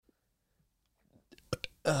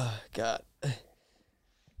Oh God.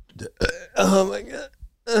 Oh my God.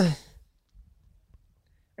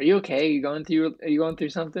 Are you okay? Are you going through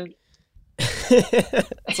something?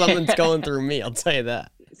 Something's going through me. I'll tell you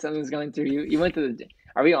that. Something's going through you. You went to the.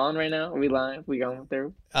 Are we on right now? Are we live? We going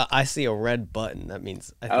through? I see a red button. That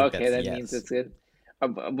means I think Okay, that's that means yes. it's good.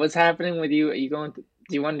 What's happening with you? Are you going to,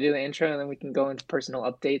 do you want to do the intro and then we can go into personal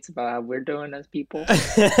updates about how we're doing as people?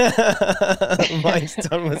 Mike's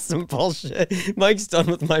done with some bullshit. Mike's done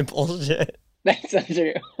with my bullshit. That's not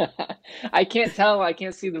true. I can't tell. I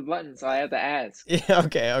can't see the button, so I have to ask. Yeah,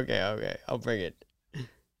 okay. I'll bring it.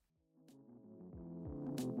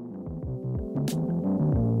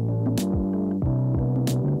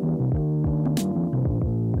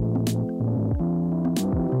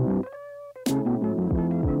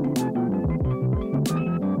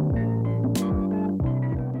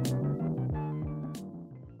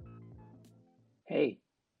 Hey,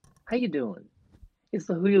 how you doing? It's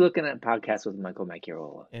the Who You Looking At podcast with Michael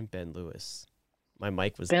Macchiarola. And Ben Lewis. My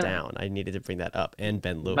mic was Ben, down. I needed to bring that up. And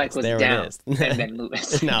Ben Lewis. Mike was There down, it and is. Ben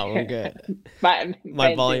Lewis. No, I'm good.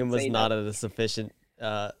 My volume was not at a sufficient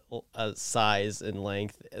size and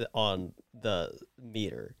length on the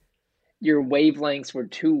meter. Your wavelengths were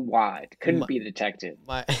too wide. Couldn't be detected.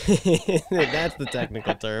 That's the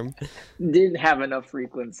technical term. Didn't have enough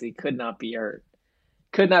frequency. Could not be heard.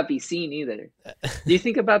 Could not be seen either. Do you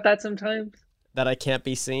think about that sometimes? That I can't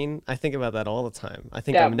be seen? I think about that all the time. I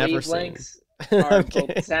think That I'm never seen. wavelengths are Okay.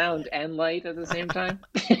 both sound and light at the same time?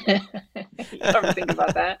 You ever think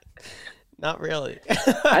about that? Not really.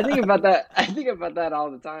 I think about that. I think about that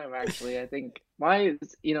all the time, actually. I think why is,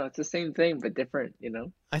 it's the same thing but different,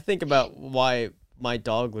 I think about why my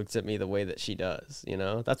dog looks at me the way that she does,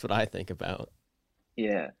 That's what I think about.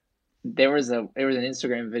 Yeah. There was an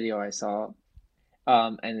Instagram video I saw,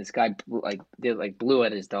 and this guy blew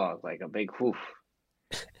at his dog like a big whoof.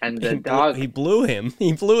 And the dog He blew him.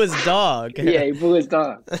 He blew his dog. Yeah, he blew his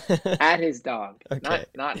dog at his dog. Okay.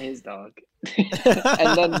 Not his dog.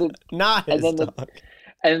 And then Not his dog.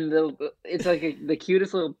 it's like the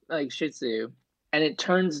cutest little like Shih Tzu, and it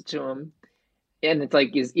turns to him, and it's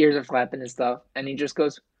like his ears are flapping and stuff, and he just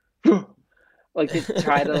goes, like to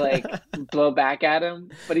try to like blow back at him,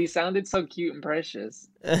 but he sounded so cute and precious.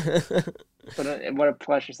 But what a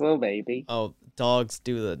precious little baby. Oh, dogs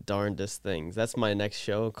do the darndest things. That's my next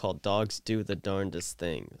show called Dogs Do the Darndest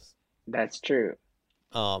Things. That's true.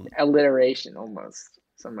 Um, Alliteration almost,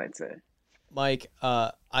 some might say. Mike,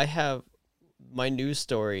 I have my news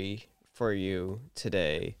story for you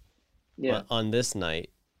today. Yeah. On this night,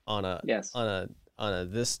 Yes. on a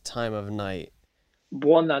this time of night.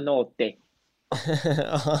 Buonanotte.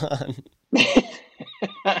 On-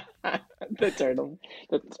 the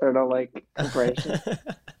turtle like compression.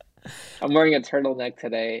 I'm wearing a turtleneck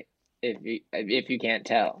today. If you can't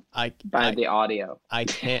tell by the audio, I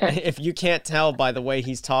can't. If you can't tell by the way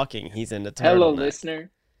he's talking, he's in a turtleneck. Hello,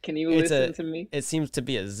 listener. Can you listen to me? It seems to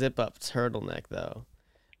be a zip-up turtleneck, though.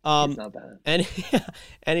 It's not bad.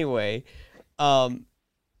 Anyway,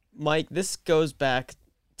 Mike, this goes back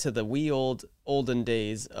to the olden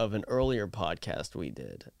days of an earlier podcast we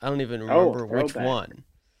did. I don't even remember which one.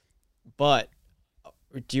 But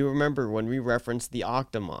do you remember when we referenced the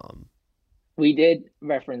Octomom? We did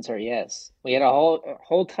reference her, yes. We had a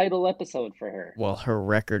whole title episode for her. Well, her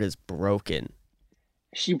record is broken.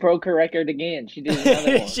 She broke her record again. She did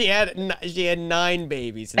another one. she had 9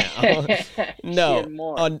 babies now.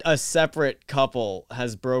 No, a separate couple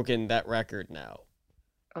has broken that record now.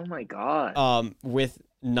 Oh my God. With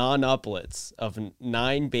non-uplets of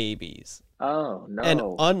 9 babies. Oh no. And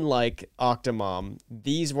unlike Octomom,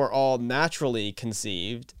 these were all naturally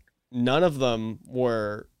conceived. None of them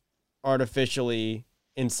were artificially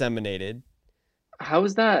inseminated. How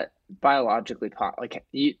is that biologically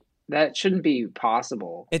that shouldn't be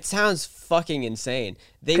possible. It sounds fucking insane.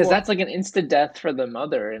 Because that's like an instant death for the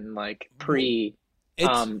mother in like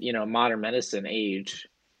modern medicine age.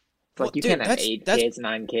 Like you can't have 8 kids,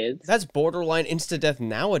 9 kids. That's borderline instant death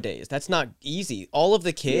nowadays. That's not easy. All of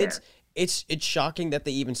the kids, it's shocking that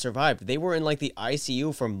they even survived. They were in like the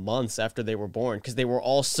ICU for months after they were born because they were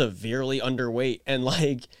all severely underweight and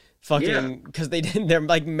like fucking because they're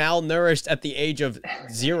like malnourished at the age of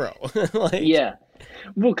 0.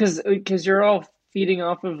 Well, because you're all feeding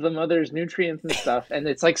off of the mother's nutrients and stuff, and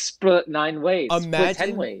it's like split 9 ways, split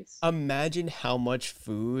 10 ways. Imagine how much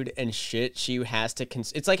food and shit she has to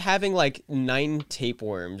consume. It's like having like 9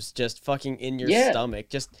 tapeworms just fucking in your stomach,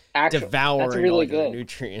 just devouring all your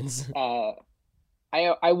nutrients.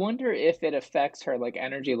 I wonder if it affects her like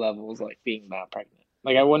energy levels, like being that pregnant.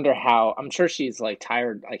 Like I wonder how. I'm sure she's like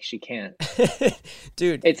tired, like she can't.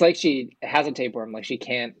 Dude, It's like she has a tapeworm, like she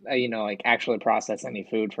can't, like actually process any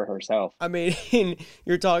food for herself. I mean,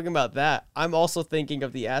 you're talking about that. I'm also thinking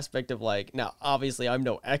of the aspect of like, now, obviously, I'm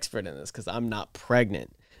no expert in this because I'm not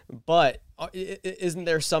pregnant, but isn't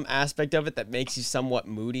there some aspect of it that makes you somewhat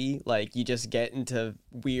moody? Like you just get into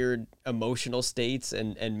weird emotional states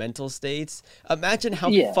and mental states. Imagine how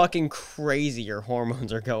Yeah, fucking crazy your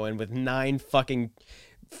hormones are going with nine fucking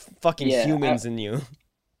yeah. humans in you.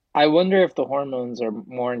 I wonder if the hormones are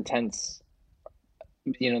more intense,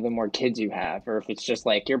 the more kids you have, or if it's just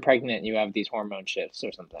like you're pregnant and you have these hormone shifts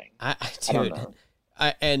or something. I don't Dude, know.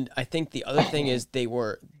 I think the other thing is they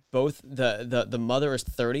were both the mother is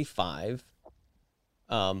 35,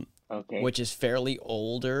 Okay. which is fairly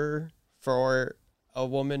older for a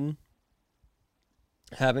woman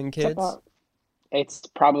having It's kids. about it's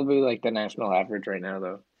probably like the national average right now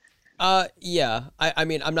though. Yeah. I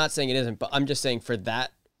mean, I'm not saying it isn't, but I'm just saying for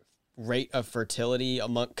that rate of fertility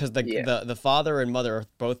among because Yeah. the father and mother are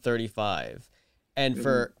both 35, and Hmm.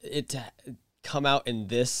 for it to come out in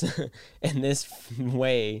this in this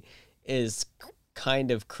way is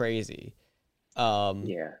kind of crazy. Um,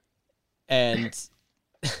 Yeah. and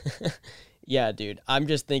yeah, dude, I'm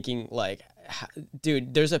just thinking like,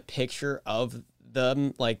 dude, there's a picture of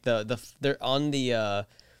them like they're on the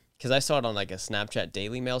because I saw it on like a Snapchat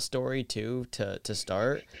Daily Mail story too to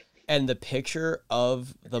start, and the picture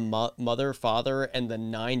of the mother, father, and the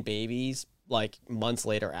nine babies like months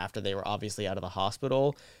later after they were obviously out of the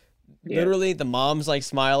hospital. Yeah. Literally, the mom's like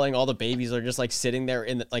smiling, all the babies are just like sitting there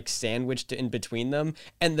in the, like sandwiched in between them,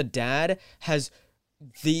 and the dad has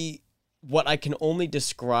the what I can only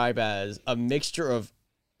describe as a mixture of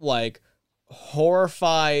like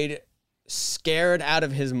horrified, scared out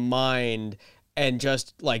of his mind, and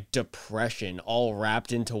just like depression all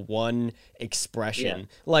wrapped into one Yeah. expression.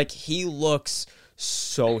 Like he looks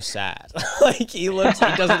so sad. He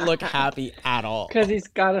doesn't look happy at all. Because he's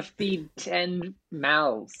got to feed 10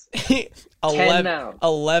 mouths. 10 11, mouths.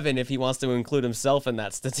 11 if he wants to include himself in that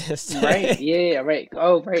Right? statistic. Yeah, yeah, right.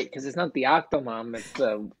 Oh, right. Because it's not the Octomom. It's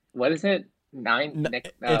what is it? Nine,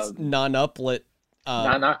 It's non-uplet,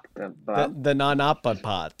 uh, non-Octobomb. the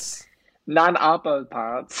non-opopots.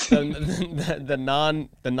 Non-Opopods. The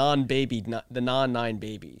non baby the non nine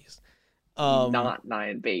babies. Um, Not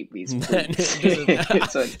 9 babies, please.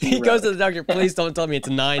 It's a he goes to zero. the doctor. Please don't tell me it's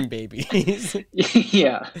nine babies.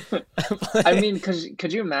 Yeah. I Like, mean,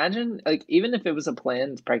 could you imagine, like, even if it was a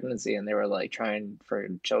planned pregnancy and they were like trying for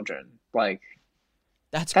children, like,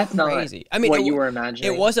 that's that's not crazy. I mean, what you were it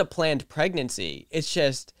imagining. was a planned pregnancy. It's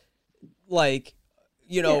just like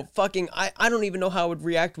Yeah. fucking I don't even know how I would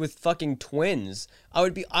react with fucking twins. I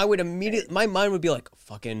would immediately my mind would be like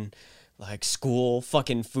fucking like school,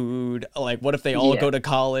 fucking food. Like what if they all Yeah. go to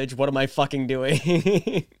college? What am I fucking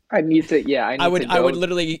doing? I need to I would go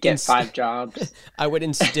literally get 5 jobs. I would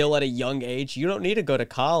instill at a young age, you don't need to go to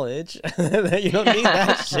college. You don't need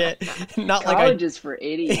that shit. Not like College is for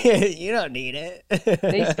idiots. you don't need They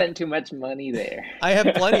it. spend too much money there. I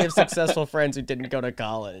have plenty of successful friends who didn't go to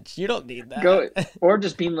college. You don't need Go that. or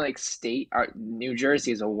just being like state. New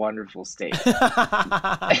Jersey is a wonderful state.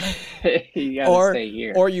 You gotta or stay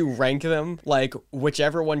here. or you rank them like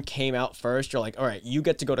whichever one came out first. You're like, all right, you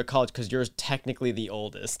get to go to college because you're technically the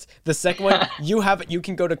oldest. The second one, you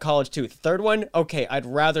can go to college too. Third one, okay, I'd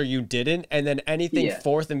rather you didn't. And then anything Yeah.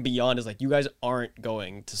 fourth and beyond is like, you guys aren't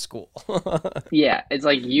going to school. Yeah, it's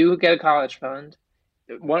like you get a college fund.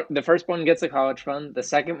 The first one gets a college fund. The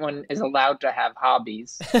second one is allowed to have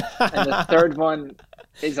hobbies, and the third one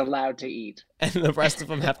is allowed to eat. And the rest of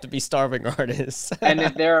them have to be starving artists. And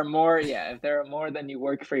if there are more, yeah, if there are more than you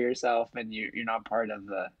work for yourself, and you're not part of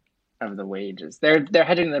the wages, they're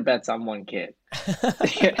hedging their bets on one kid,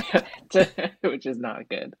 which is not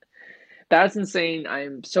good. That's insane.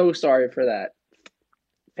 I'm so sorry for that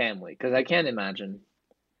family because I can't imagine.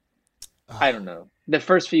 I don't know. The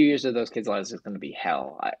first few years of those kids' lives is going to be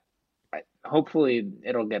hell. Hopefully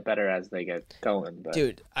it'll get better as they get going, but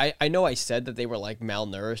Dude, I know I said that they were like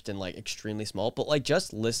malnourished and like extremely small, but like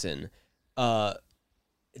just listen. Uh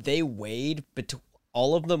they weighed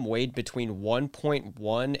all of them weighed between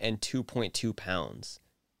 1.1 and 2.2 pounds.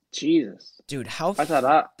 Jesus. Dude, how I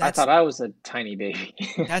that's thought I was a tiny baby.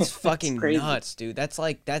 that's That's fucking crazy. nuts, dude.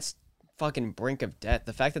 That's fucking brink of death.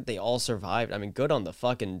 The fact that they all survived. I mean, good on the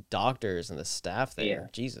fucking doctors and the staff Yeah, there.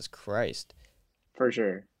 Jesus Christ. for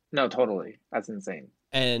sure. No, totally. That's insane.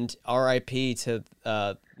 And RIP to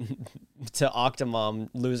to Octomom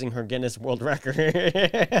losing her Guinness World Record.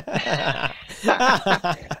 I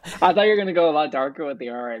thought you were gonna go a lot darker with the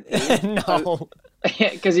RIP. No.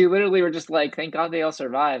 Because you literally were just like, thank God they all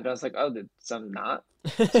survived. I was like, oh, did some not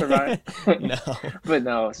survive? No. But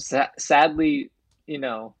no, sadly, you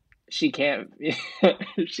know, she can't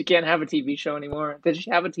she can't have a TV show anymore. Did she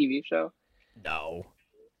have a TV show? No.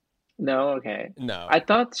 No, okay. No. I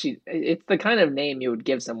thought it's the kind of name you would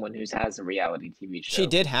give someone who has a reality TV She show.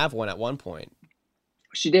 did have one at one point.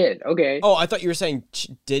 She did. Okay. Oh, I thought you were saying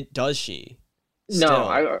does she No,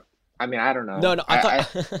 still? I mean, I don't No, know. no, I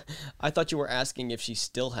thought I thought you were asking if she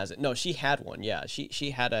still has it. No, she had one. Yeah,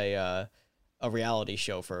 she had a reality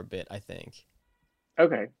show for a bit, I think.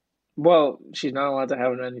 Okay. Well, she's not allowed to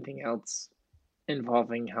have anything else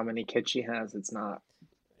involving how many kids she has. It's not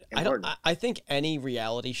I don't. important. I think any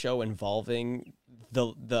reality show involving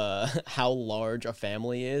the how large a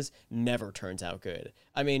family is never turns out good.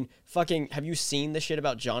 I mean, fucking, have you seen the shit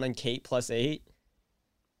about John and Kate plus eight?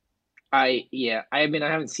 Yeah, I mean,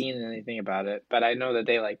 I haven't seen anything about it, but I know that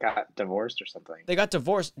they like got divorced or something. They got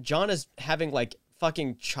divorced. John is having like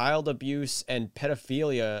fucking child abuse and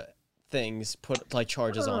pedophilia things put like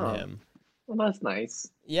charges on Oh, him. well, that's nice.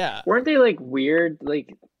 Yeah, Weren't they like weird?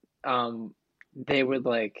 Like, um, they would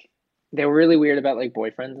like, they were really weird about like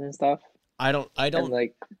boyfriends and stuff I and don't,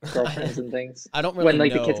 like girlfriends and things I don't when really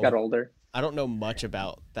like the kids got know. older. I don't know much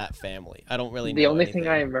about that family. I don't really The know only thing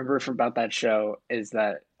I anything. remember from about that show is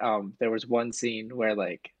that there was one scene where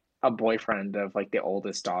like a boyfriend of like the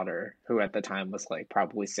oldest daughter, who at the time was like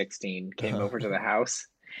probably 16, came over to the house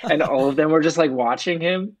and all of them were just like watching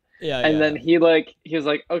him. Yeah, And then yeah. he was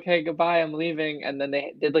like, okay, goodbye, I'm leaving. And then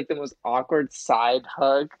they did like the most awkward side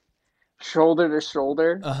hug, shoulder to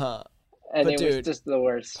shoulder, Uh-huh. and But it was dude, just the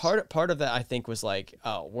worst. part of that I think was like,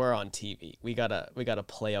 oh, we're on TV. We gotta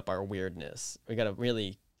play up our weirdness. I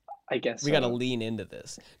guess We gotta so. lean into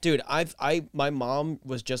this. Dude, my mom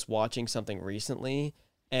was just watching something recently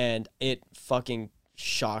and it fucking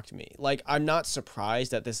shocked me. Like, I'm not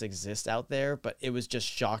surprised that this exists out there, but it was just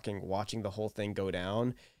shocking watching the whole thing go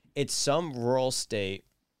down. It's some rural state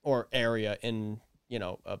or area in,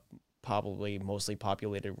 a probably mostly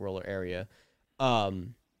populated rural area.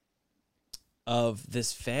 Um, of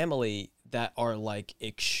this family that are like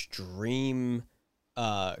extreme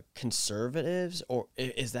conservatives, or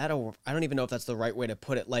is that a, I don't even know if that's the right way to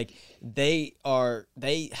put it. Like, they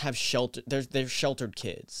have shelter, they're sheltered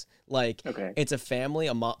kids. Like, Okay. it's a family,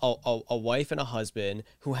 a wife and a husband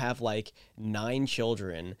who have like 9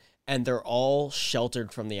 children, and they're all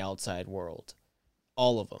sheltered from the outside world,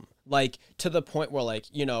 all of them, like to the point where, like,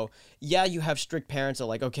 yeah, you have strict parents that are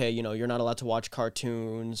like, okay, you're not allowed to watch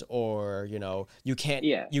cartoons, or you can't,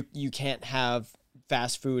 Yeah. you can't have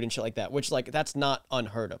fast food and shit like that, which, like, that's not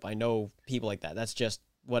unheard of. I know people like that. That's just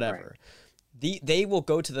Right. whatever. They will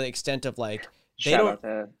go to the extent of, like, they Shout don't. out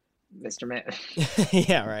to Mr. Man.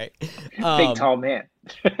 Yeah, right. Big um tall man.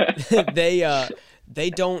 they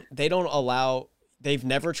don't allow, they've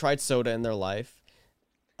never tried soda in their life,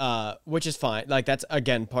 which is fine. Like, that's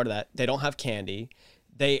again part of that. They don't have candy.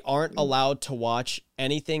 They aren't allowed to watch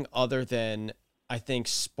anything other than, I think,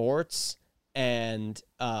 sports and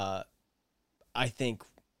I think,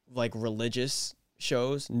 like, religious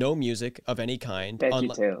shows. No music of any kind.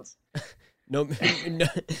 Veggie Tales. No, no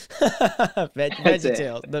That's Veggie it.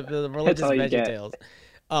 Tales, the That's religious all you Veggie get. Tales.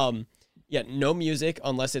 Yeah, no music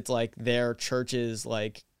unless it's like their church's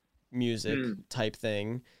like music Mm. type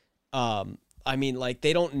thing. I mean, like,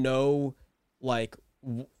 they don't know, like,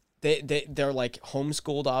 they're like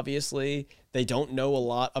homeschooled, obviously. They don't know a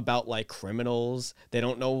lot about, like, criminals. They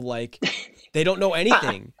don't know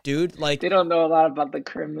anything, dude. Like, They don't know a lot about the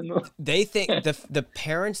criminal. they think the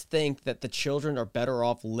parents think that the children are better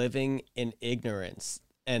off living in ignorance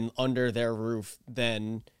and under their roof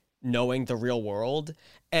than knowing the real world.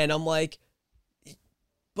 And I'm like,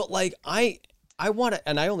 but, like, I want to,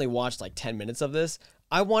 and I only watched like 10 minutes of this.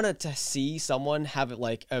 I wanted to see someone have,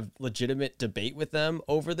 like, a legitimate debate with them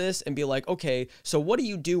over this and be like, okay, so what do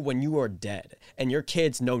you do when you are dead and your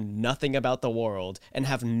kids know nothing about the world and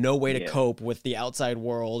have no way to Yeah. cope with the outside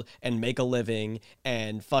world and make a living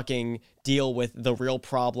and fucking deal with the real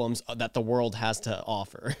problems that the world has to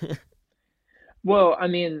offer? Well, I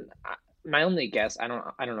mean, my only guess, I don't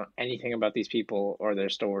know anything about these people or their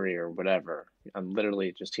story or whatever. I'm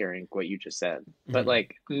literally just hearing what you just said. But Mhm.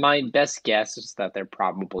 like my best guess is that they're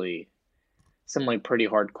probably some like pretty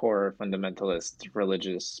hardcore fundamentalist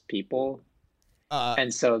religious people. Uh,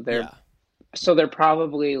 And so yeah, they're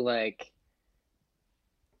probably like,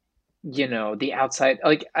 the outside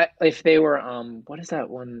like if they were what is that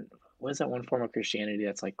one form of Christianity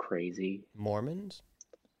that's like crazy? Mormons?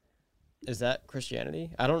 Is that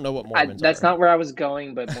Christianity? I don't know what Mormons That's are. not where I was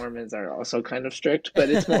going, but Mormons are also kind of strict,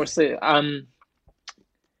 but it's mostly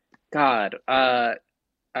God,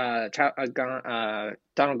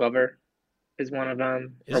 Donald Glover is one of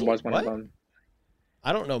them, Is or he? was one of What? them.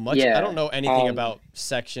 I don't know much. I don't Yeah. know anything about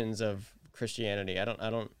sections of Christianity. I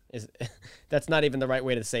don't is that's not even the right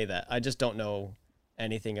way to say that. I just don't know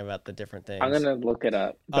anything about the different I'm things. gonna look it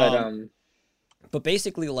up, but Um but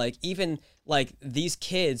basically like even like these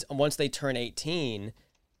kids once they turn 18,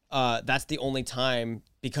 that's the only time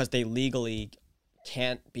because they legally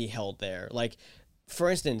can't be held there. Like for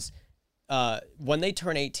instance, when they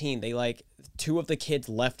turn 18, they like two of the kids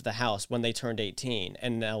left the house when they turned 18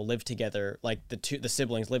 and now live together. Like the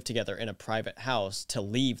siblings live together in a private house to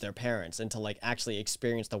leave their parents and to like actually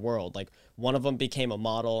experience the world. Like one of them became a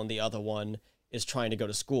model and the other one is trying to go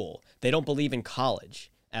to school. They don't believe in college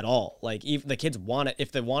at all. Like even the kids want it.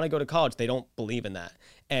 If they want to go to college, they don't believe in that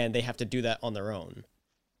and they have to do that on their own.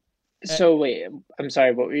 Uh, so wait, I'm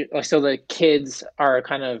sorry, but so the kids are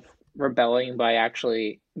kind of rebelling by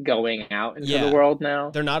actually going out into the yeah, world now?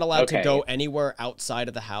 they're not allowed to go Okay. anywhere outside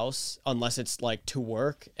of the house unless it's like to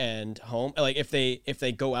work and home. Like if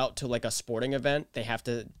they go out to like a sporting event, they have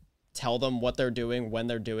to tell them what they're doing, when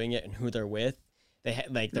they're doing it, and who they're with.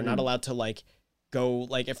 Like they're not Hmm. allowed to like go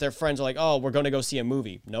like if their friends are like, "Oh, we're going to go see a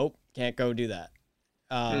movie." Nope, can't go do that.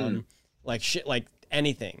 Hmm. Um like shit like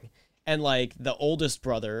anything. And like the oldest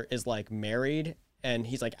brother is like married and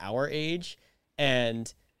he's like our age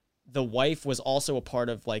and the wife was also a part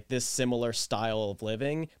of like this similar style of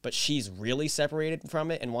living, but she's really separated from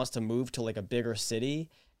it and wants to move to like a bigger city.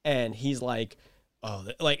 And he's like, oh,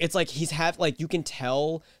 like it's like he's have like you can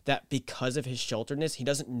tell that because of his shelteredness, he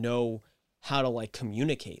doesn't know how to like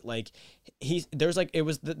communicate. Like he's there's like it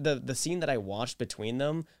was the scene that I watched between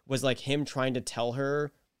them was like him trying to tell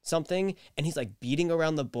her something and he's like beating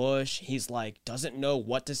around the bush. He's like doesn't know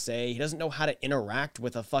what to say. He doesn't know how to interact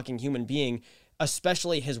with a fucking human being,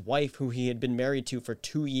 especially his wife who he had been married to for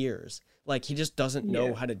 2 years. Like he just doesn't know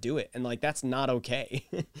Yeah, how to do it and like that's not okay.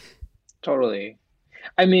 totally.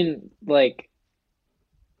 I mean, like,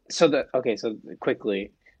 so the okay, so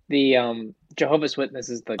quickly, the Jehovah's Witness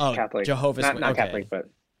is the Oh, Catholic, Jehovah's not Catholic, okay. but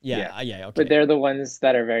yeah, Yeah, but okay. they're the ones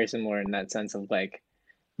that are very similar in that sense of like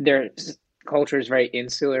culture is very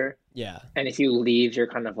insular, Yeah. and if you leave, you're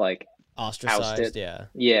kind of like Ostracized, ousted. yeah.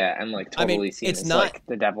 Yeah, and like I mean, totally seen as like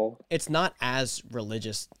the devil. it's not as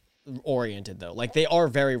religious oriented though. Like they are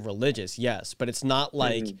very religious, yes, but it's not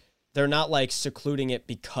like Hmm. they're not like secluding it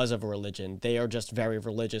because of a religion. They are just very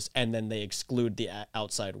religious and then they exclude the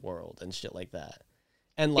outside world and shit like that.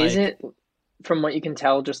 And Is like, it, from what you can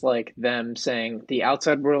tell, just like them saying the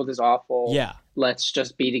outside world is awful, yeah, let's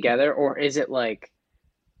just be together, or is it like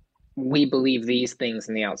we believe these things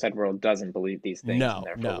and the outside world doesn't believe these things and no,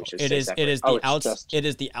 therefore we no. should It stay is separate? Oh, it's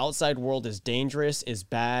just the outside world is dangerous, is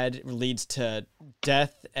bad, leads to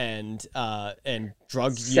death and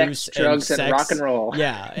drug sex, use and drugs, and rock and sex. roll.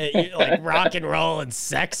 Yeah, like rock and roll and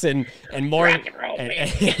sex and more Rock and roll, and,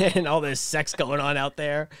 baby. and all this sex going on out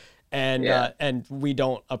there. Yeah. And we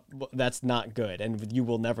don't that's not good and you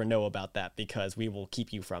will never know about that because we will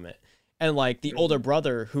keep you from it. And like the older Mhm.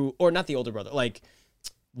 brother who or not the older brother, like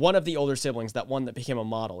one of the older siblings, that one that became a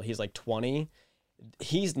model, he's like 20.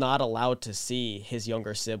 He's not allowed to see his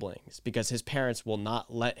younger siblings because his parents will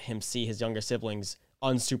not let him see his younger siblings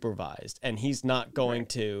unsupervised. And he's not going Right.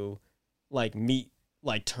 to like meet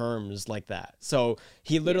like terms like that. So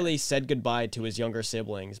he Yeah. literally said goodbye to his younger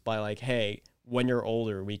siblings by like, hey, when you're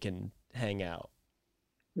older, we can hang out.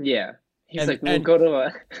 Yeah. He's And like, we'll and go to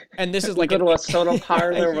a and this is we'll like go an to a soda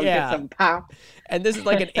parlor, we'll get yeah. some pop. And this is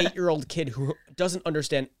like an 8-year-old kid who doesn't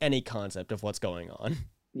understand any concept of what's going on.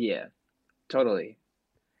 Yeah, totally.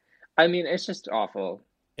 I mean, it's just awful.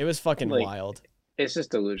 It was fucking Like, wild. it's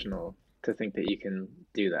just delusional to think that you can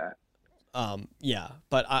do that. Yeah,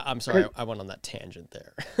 but I'm sorry, 'Cause I went on that tangent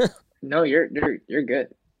there. no, you're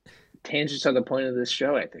good. Tangents are the point of this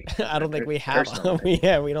show, I think. I don't think we have, Personal opinion.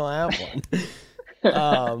 yeah, we don't have one.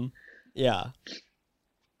 Um, yeah,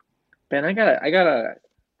 Ben, I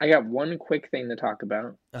got one quick thing to talk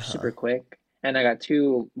about, uh-huh. super quick, and I got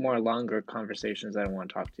two more longer conversations that I want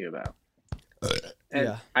to talk to you about. And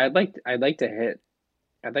Yeah, I'd like to hit,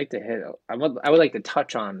 I would like to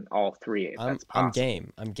touch on all three if that's I'm possible.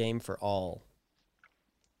 game. I'm game for all.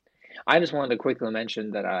 I just wanted to quickly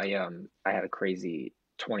mention that I had a crazy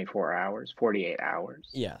 24 hours, 48 hours.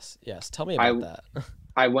 Yes, yes. Tell me about I that.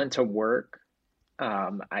 I went to work.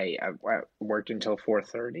 I worked until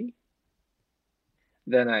 4:30.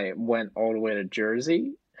 Then I went all the way to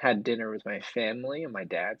Jersey, had dinner with my family on my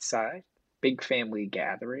dad's side. Big family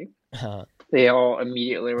gathering. They all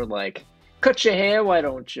immediately were like, "Cut your hair, why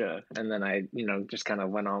don't you?" And then I, just kind of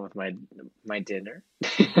went on with my dinner.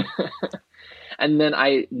 And then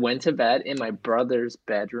I went to bed in my brother's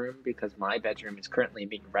bedroom because my bedroom is currently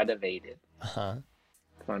being renovated. Uh-huh.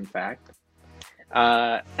 Fun fact.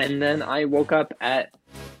 And then I woke up at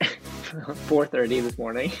 4:30 this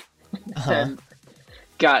morning Uh-huh. and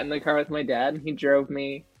got in the car with my dad, and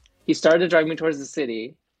he started to drive me towards the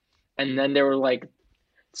city, and then there were like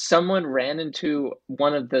someone ran into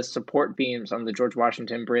one of the support beams on the George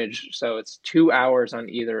Washington Bridge, so it's 2 hours on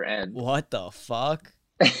either end What the fuck?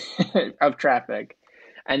 of traffic.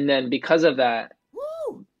 And then because of that,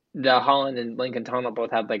 the Holland and Lincoln Tunnel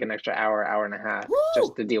both had like an extra hour, hour and a half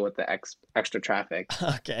just to deal with the extra traffic.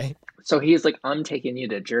 Okay. So he's like, I'm taking you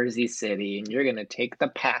to Jersey City and you're gonna take the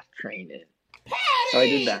PATH train in. So I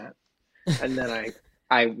did that. And then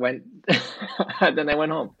I went and then I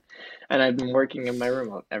went home. And I've been working in my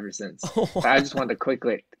room ever since. But I just wanted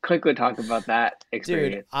to quickly talk about that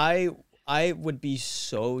experience. Dude, I would be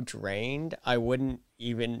so drained. I wouldn't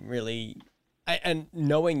even really. And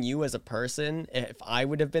knowing you as a person, if I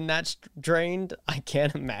would have been that drained, I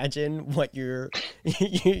can't imagine what your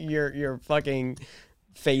fucking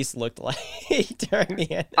face looked like during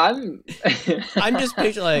the end. I'm just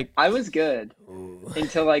picturing like I was good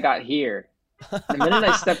until I got here. The minute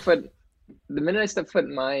I stepped foot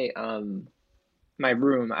in my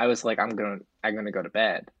room, I was like, I'm gonna go to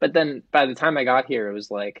bed. But then by the time I got here, it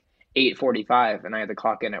was like 8:45, and I had to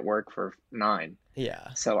clock in at work for 9.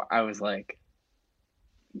 Yeah. So I was like,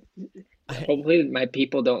 hopefully my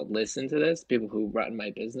people don't listen to this. People who run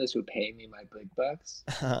my business, who pay me my big bucks,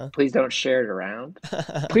 please don't share it around.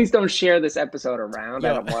 Please don't share this episode around.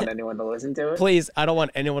 I don't want anyone to listen to it. Please, I don't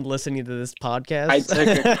want anyone listening to this podcast. I took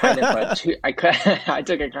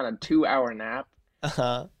a kind of 2-hour nap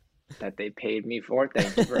that they paid me for.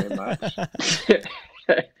 Thank you very much.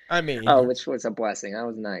 I mean, which was a blessing. That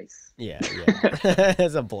was nice. Yeah,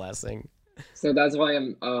 it's a blessing. So that's why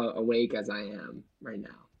I'm awake as I am right now.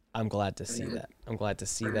 I'm glad to see that. I'm glad to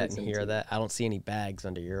see that and hear that. I don't see any bags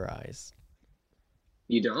under your eyes.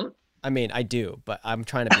 You don't? I mean, I do, but I'm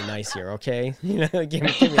trying to be nice here, okay? You know, give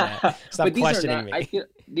me that. Stop questioning me. I feel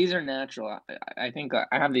these are natural. I think I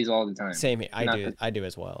have these all the time. Same here. I do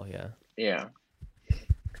as well. Yeah. Yeah.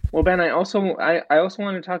 Well, Ben, I also want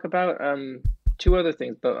to talk about 2 other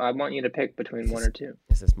things, but I want you to pick between 1 or 2.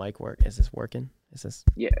 Is this mic work? Is this working? Is this?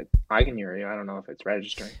 Yeah, I can hear you. I don't know if it's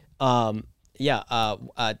registering. Yeah.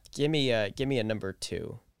 Give me a number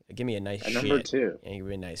 2. Give me a nice shit. Number 2. And give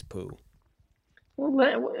me a nice poo.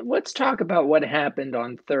 Well, let's talk about what happened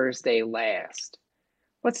on Thursday last.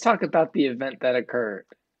 Let's talk about the event that occurred.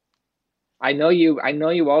 I know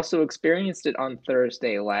you also experienced it on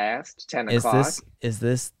Thursday last, 10 o'clock. Is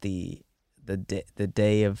this the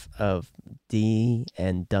day of D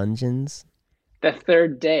and Dungeons? The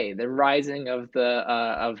third day, the rising of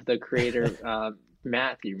the creator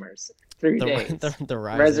Matthew Mercer. 3 days. The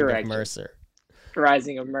rising of Mercer.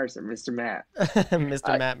 Rising of Mercer, Mr. Matt.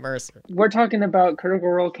 Mr. Matt Mercer. We're talking about Critical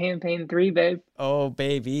Role Campaign 3, babe. Oh,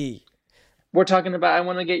 baby. We're talking about, I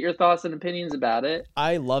want to get your thoughts and opinions about it.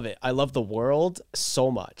 I love it. I love the world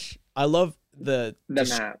so much. I love the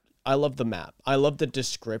map. I love the map. I love the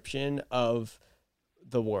description of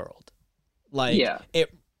the world. Like, yeah.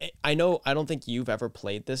 I know, I don't think you've ever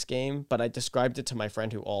played this game, but I described it to my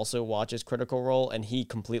friend who also watches Critical Role, and he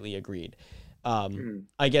completely agreed.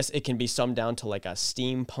 I guess it can be summed down to like a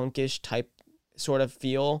steampunkish type sort of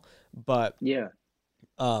feel, but yeah,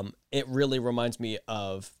 it really reminds me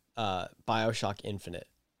of BioShock Infinite,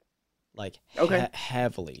 like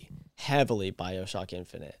heavily BioShock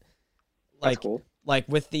Infinite. Like, that's cool. Like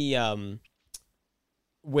with the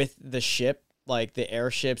ship, like the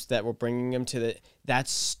airships that were bringing them to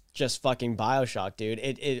that's just fucking BioShock, dude.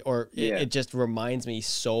 It just reminds me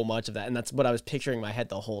so much of that, and that's what I was picturing in my head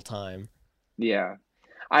the whole time. Yeah,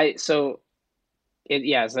 it's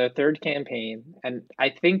the third campaign, and I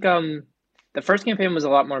think the first campaign was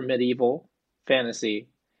a lot more medieval fantasy,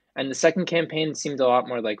 and the second campaign seemed a lot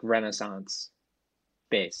more like Renaissance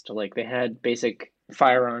based. Like they had basic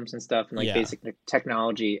firearms and stuff, and like basic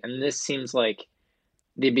technology, and this seems like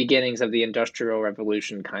the beginnings of the Industrial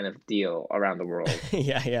Revolution kind of deal around the world.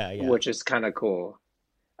 yeah. Which is kind of cool.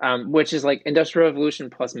 Which is like Industrial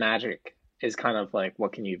Revolution plus magic is kind of like,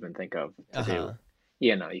 what can you even think of to do?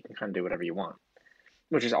 You know, you can kind of do whatever you want,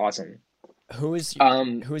 which is awesome. Who's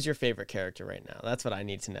your favorite character right now? That's what I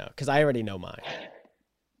need to know, because I already know mine.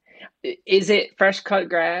 Is it Fresh Cut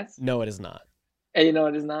Grass? No, it is not. And you know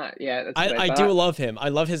it is not. Yeah, that's what I do love him. I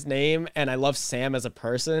love his name, and I love Sam as a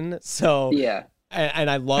person. So yeah. And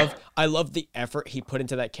I love the effort he put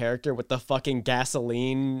into that character with the fucking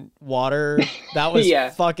gasoline water. That was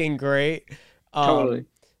fucking great. Totally.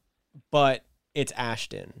 But it's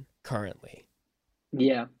Ashton. currently.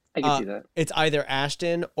 Yeah, I can Uh, see that. it's either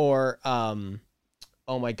Ashton or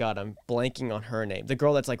oh my god, I'm blanking on her name. The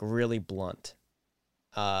girl that's like really blunt.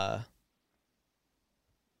 Uh,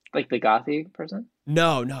 Like the gothy person,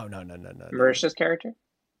 no, no, no, no, no, no, no, no, Marisha's character.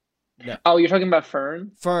 no. Oh, you're talking about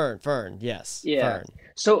Fern. Fern, yes, Yeah. Fern.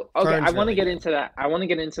 So okay, I Fern's want to really get good. into that. I want to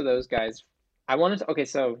get into those guys. I wanted to. Okay,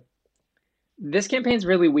 so this campaign's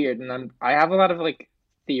really weird, and I have a lot of like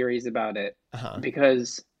theories about it Uh-huh.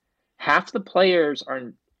 because half the players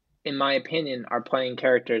are, in my opinion, are playing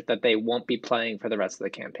characters that they won't be playing for the rest of the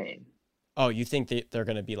campaign. Oh, you think they're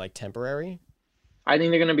gonna be like temporary? I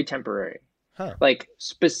think they're going to be temporary. Huh. Like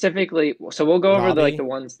specifically, so we'll go over the Robbie?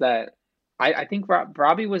 ones that I think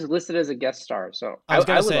Robbie was listed as a guest star, so I was I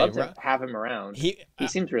gonna would say love to have him around. he. He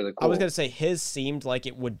seems really I was cool. gonna say his seemed like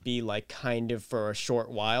it would be like kind of for a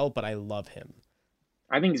short while, but I love him.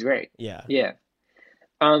 I think he's great. Yeah. Yeah.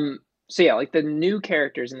 Um. So yeah, like the new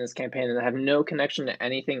characters in this campaign that have no connection to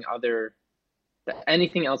anything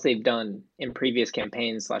else they've done in previous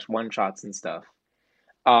campaigns slash one shots and stuff.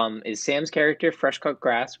 Is Sam's character Fresh Cut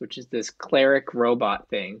Grass, which is this cleric robot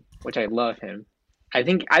thing, which I love him. I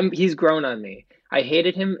think he's grown on me. I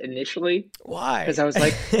hated him initially because Why? I was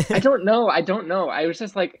like, I don't know. I was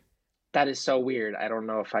just like, that is so weird. I don't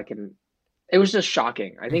know if I can. It was just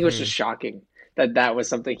shocking. I think it was Hmm. just shocking that that was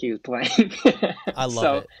something he was playing. I love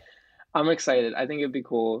So it. I'm excited. I think it'd be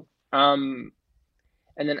cool. And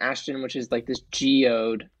then Ashton, which is like this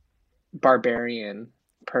geode barbarian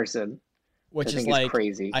person, which I Which is think is like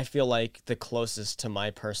crazy. I feel like the closest to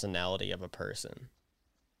my personality of a person.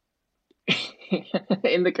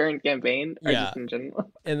 In the current campaign or Yeah, just in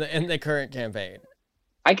general. in the current campaign.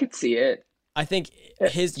 I could see it. I think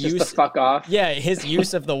his Just the use fuck off. yeah, his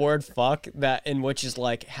use of the word fuck that in which is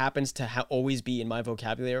like happens to always be in my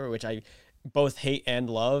vocabulary, which I both hate and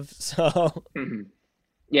love. So Hmm.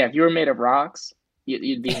 Yeah, if you were made of rocks,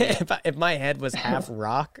 you'd be him. if my head was half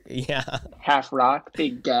rock, yeah. Half rock,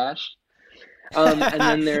 big gash. And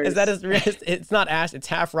then Is that there's his it's not Ash, it's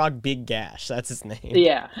half rock big gash. That's his name.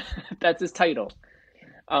 yeah, that's his title.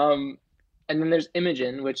 Um, and then there's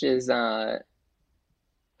Imogen, which is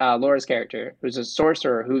Laura's character, who's a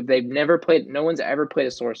sorcerer who they've never played. No one's ever played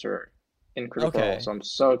a sorcerer in Critical Role, Okay. so I'm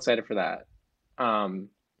so excited for that. Um,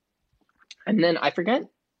 and then I forget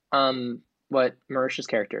what Marisha's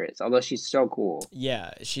character is, although she's so cool.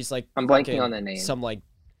 Yeah, she's like I'm blanking on fucking the name. some like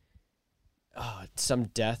some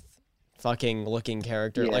death fucking looking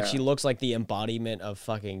character. Like Yeah. she looks like the embodiment of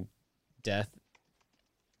fucking death.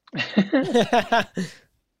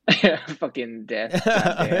 Fucking death.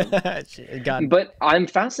 Goddamn. God, But I'm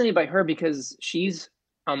fascinated by her because she's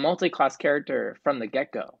a multi-class character from the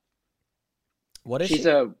get-go. what is She's she?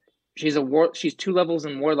 a she's 2 levels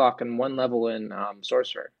in Warlock and 1 level in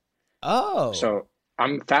Sorcerer. Oh, So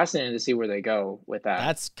I'm fascinated to see where they go with that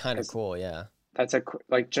that's kind of because cool. Yeah. that's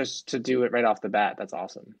like just to do it right off the bat. That's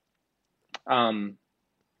awesome. Um,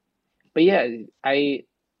 but yeah, I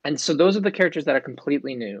and so those are the characters that are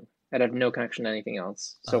completely new that have no connection to anything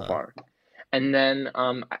else so Uh-huh. far. And then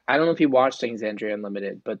I don't know if you watched Exandria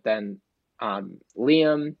Unlimited, but then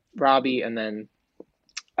Liam, Robbie, and then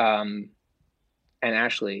um, and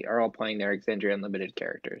Ashley are all playing their Exandria Unlimited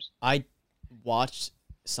characters. I watched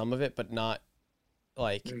some of it, but not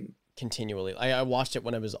like Mm, continually. I watched it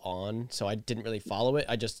when it was on, so I didn't really follow it.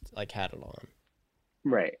 I just like had it on.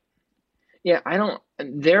 right. Yeah, I don't.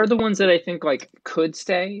 They're the ones that I think like could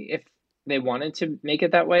stay if they wanted to make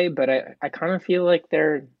it that way, but I kind of feel like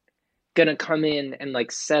they're gonna come in and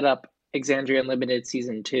like set up Exandria Unlimited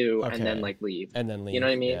season 2 and then Okay. like leave. And then You know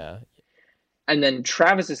leave. what I mean? Yeah. And then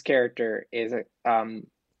Travis's character is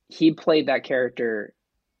he played that character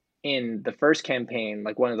in the first campaign,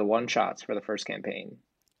 like one of the one shots for the first campaign.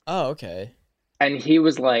 Oh, okay. And he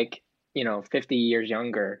was like, 50 years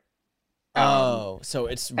younger. Um Oh, so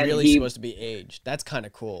it's and really he supposed to be aged. That's kind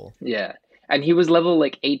of cool. yeah. And he was level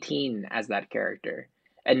like 18 as that character.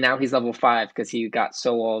 And now he's level 5 because he got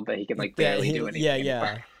so old that he can like Yeah, barely do yeah, anything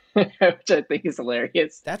anymore. yeah. Which I think is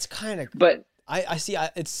hilarious. That's kind of But I see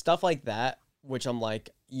it's stuff like that which I'm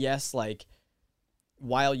like, yes, like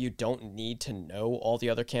while you don't need to know all the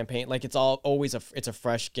other campaign, like it's all always it's a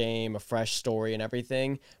fresh game, a fresh story and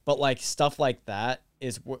everything, but like stuff like that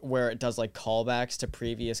is where it does like callbacks to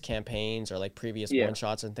previous campaigns or like previous yeah, one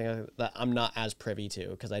shots and things like that I'm not as privy to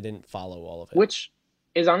because I didn't follow all of it. which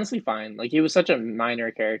is honestly fine. Like he was such a minor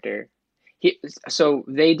character. He so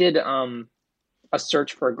they did a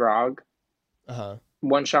search for Grog Uh-huh.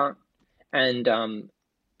 one shot, and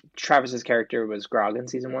Travis's character was Grog in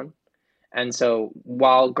season 1. And so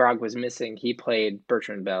while Grog was missing, he played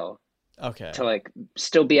Bertrand Bell to Okay. like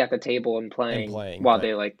still be at the table and And playing playing, while but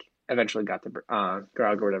they like eventually got to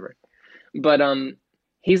Grog or whatever. But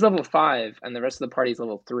he's level 5, and the rest of the party's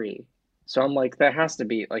level 3. So I'm like, that has to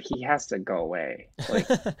be like he has to go away. Like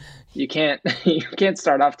you can't you can't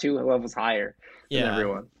start off 2 levels higher than Yeah.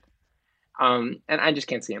 everyone. And I just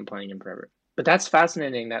can't see him playing him forever. But that's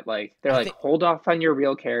fascinating that like they're I like, think hold off on your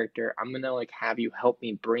real character. I'm gonna like have you help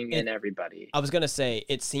me bring in it everybody. I was gonna say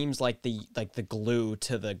it seems like the glue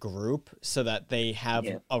to the group, so that they have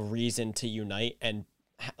Yeah. a reason to unite and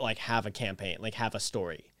like have a campaign, like have a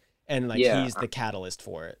story, and like Yeah. he's the catalyst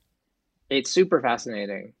for it. It's super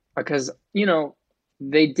fascinating because,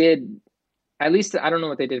 they did at least I don't know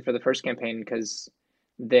what they did for the first campaign because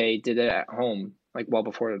they did it at home, like well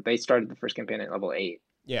before they started the first campaign at level 8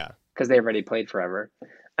 Yeah. because they already played forever.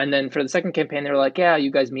 And then for the second campaign, they were like, yeah,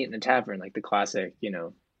 you guys meet in the tavern, like the classic, D&D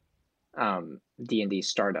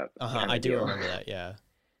startup kind I of do deal. remember that. Yeah.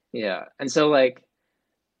 Yeah. And so like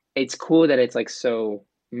it's cool that it's like so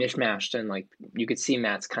mishmashed and like you could see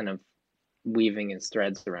Matt's kind of weaving his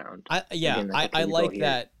threads around. Yeah, Being like, I okay, you go like here.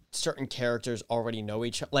 that certain characters already know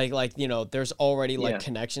each like there's already like Yeah.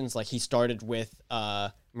 connections. Like he started with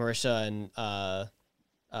Marisha and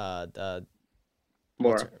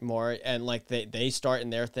More. more, and like they start in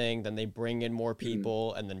their thing, then they bring in more Mhm.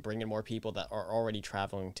 people, and then bring in more people that are already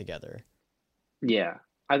traveling together. Yeah.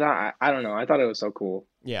 I don't know. I thought it was so cool.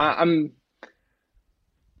 Yeah.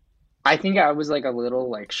 I think I was like a little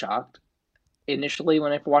like shocked initially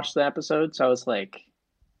when I watched the episode. So I was like,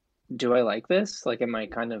 do I like this? Like, am I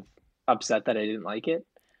kind of upset that I didn't like it?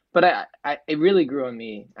 But it really grew on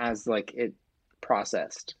me as like it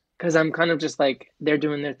processed because I'm kind of just like they're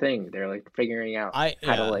doing their thing. They're like figuring out how to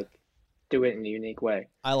Yeah, like do it in a unique way.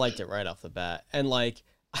 I liked it right off the bat, and like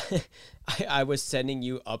I was sending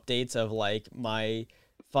you updates of like my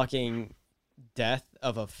fucking death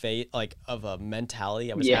of a fate, like of a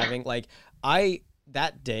mentality I was Yeah. having. Like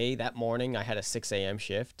that morning I had a 6 a.m.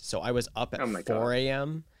 shift, so I was up at Oh my 4 God.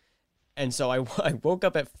 a.m. And so I woke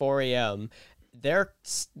up at 4 a.m. Their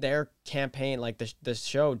campaign, like the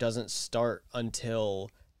show doesn't start until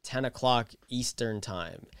 10 o'clock Eastern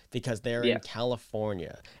time because they're in Yeah.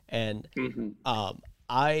 California. And Hmm.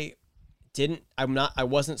 I I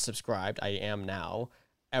wasn't subscribed. I am now.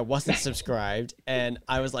 I wasn't subscribed, and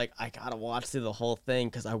I was like, I gotta watch through the whole thing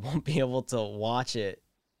because I won't be able to watch it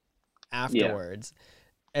Yeah. afterwards.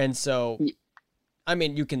 And so, Y- I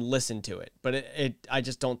mean, you can listen to it, but I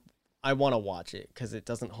just don't. I want to watch it because it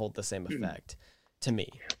doesn't hold the same Mhm. effect to me.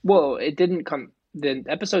 Well, it didn't come. The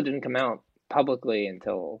episode didn't come out publicly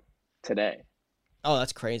until today. Oh,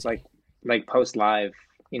 that's crazy. Like, like post live.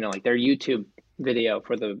 Like their YouTube video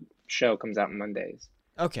for the show comes out Mondays.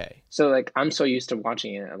 Okay. So like I'm so used to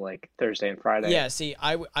watching it on like Thursday and Friday. Yeah. See,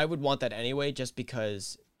 I would want that anyway, just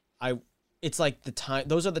because I. It's like the time.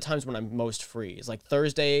 Those are the times when I'm most free. It's like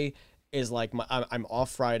Thursday is like I'm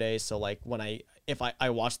off Friday, so like when if I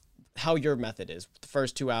watch how your method is the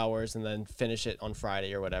first 2 hours and then finish it on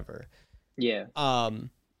Friday or whatever. Yeah.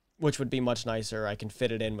 Which would be much nicer. I can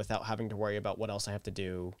fit it in without having to worry about what else I have to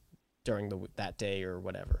do during that day or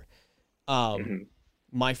whatever. Um, Hmm.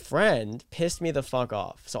 my friend pissed me the fuck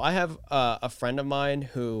off. So I have a friend of mine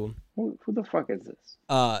who Who the fuck is this?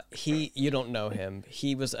 you don't know him.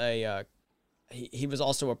 He was he was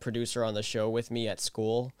also a producer on the show with me at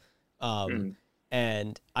school. Mm.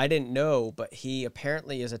 And I didn't know, but he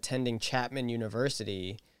apparently is attending Chapman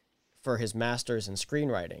University for his master's in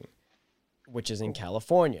screenwriting, which is in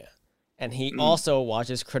California. And he also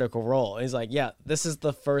watches Critical Role. He's like, yeah, this is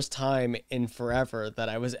the first time in forever that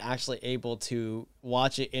I was actually able to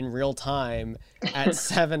watch it in real time at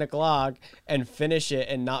 7 o'clock and finish it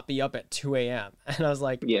and not be up at 2 a.m. And I was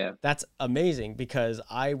like, Yeah. that's amazing because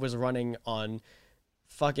I was running on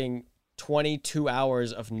fucking 22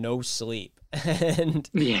 hours of no sleep and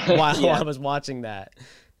Yeah. while Yeah. I was watching that.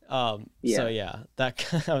 So Yeah. yeah,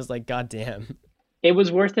 that I was like, God damn. It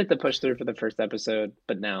was worth it to push through for the first episode,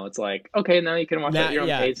 but now it's like, okay, now you can watch it Now, at your own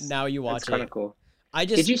yeah, pace. now you That's watch kind it. of cool. I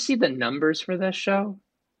Did just, you see the numbers for this show?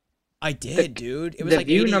 I did, dude. It was The like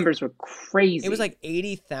view 80, numbers were crazy. it was like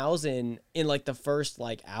 80,000 in like the first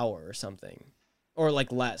like hour or something, or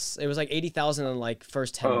like less. It was like 80,000 in like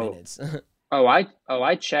first 10 Oh. minutes.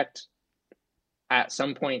 I checked at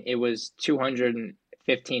some point it was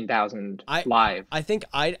 215,000 I- live. I think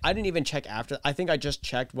I didn't even check after. I think I just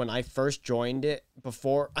checked when I first joined it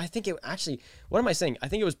before. I think it actually, what am I saying? I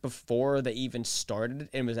think it was before they even started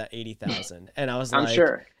and it was at 80,000. And I was I'm like,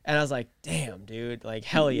 sure. and I was like, damn, dude, like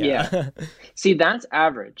hell yeah. See, that's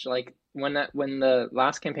average. Like when the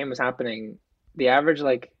last campaign was happening, the average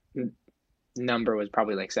like number was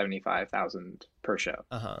probably like 75,000 per show.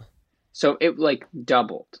 Uh-huh. So it like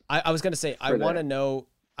doubled. I was gonna say I For want to that. know.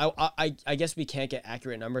 I guess we can't get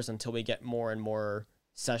accurate numbers until we get more and more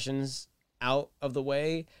sessions out of the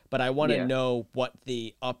way, but I want to Yeah. know what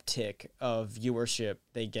the uptick of viewership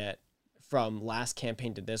they get from last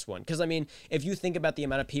campaign to this one. Because I mean, if you think about the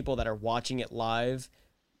amount of people that are watching it live,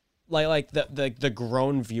 like the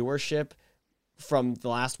grown viewership from the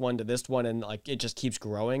last one to this one, and like it just keeps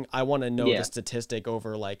growing. I want to know Yeah. the statistic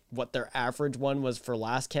over like what their average one was for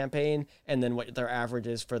last campaign, and then what their average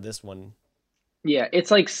is for this one. Yeah, it's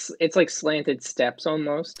like slanted steps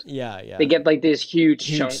almost. Yeah, yeah. They get like these huge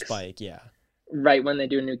Huge chunks spike, yeah. right when they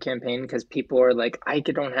do a new campaign because people are like,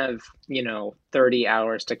 don't have, 30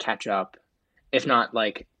 hours to catch up, if not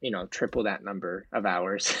like, triple that number of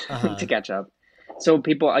hours Uh-huh. to catch up. So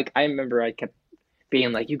people like I remember I kept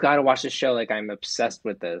being like, you got to watch the show. Like I'm obsessed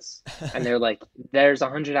with this, and they're like, there's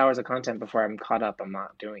 100 hours of content before I'm caught up. I'm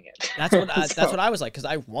not doing it. That's So what I was like, because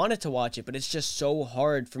I wanted to watch it, but it's just so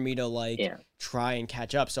hard for me to like yeah, try and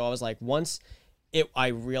catch up. So I was like, I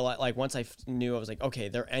realized, like once knew, I was like, okay,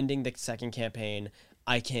 they're ending the second campaign.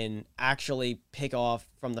 I can actually pick off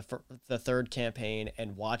from the third campaign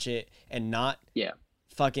and watch it and not yeah,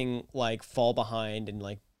 fucking like fall behind, and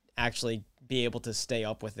like actually be able to stay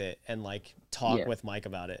up with it and like talk yeah. with Mike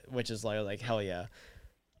about it, which is like hell yeah.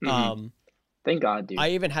 Hmm. Um, Thank God, dude. I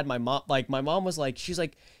even had my mom was like, she's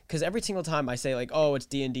like, because every single time I say like, oh, it's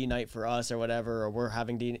D&D night for us or whatever, or we're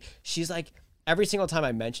having D&D, she's like, every single time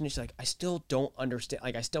I mention it, she's like, I still don't understand,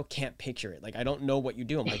 like I still can't picture it, like I don't know what you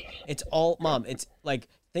do. I'm like, it's all, mom, it's like,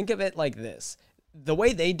 think of it like this, the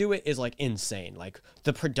way they do it is like insane, like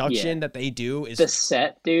the Yeah, production that they do is, the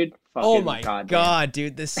set, dude. oh Fucking my goddamn. god,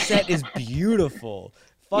 dude, the set is beautiful,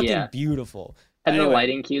 fucking Yeah, beautiful. But and the anyway,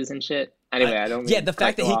 lighting cues and shit. Anyway, I don't yeah, mean the to cut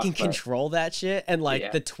fact that you he off, can but control that shit, and like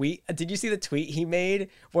yeah, the tweet. Did you see the tweet he made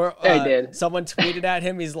where I did. someone tweeted at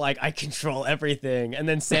him? He's like, "I control everything," and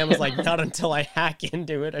then Sam was like, "Not until I hack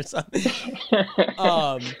into it or something."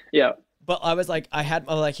 Um, Yeah, but I was like, I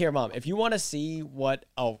was like, here, mom, if you want to see what,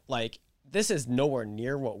 like this is nowhere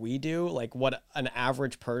near what we do, like what an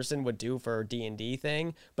average person would do for a D&D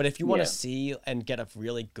thing. But if you want to yeah, see and get a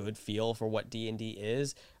really good feel for what D&D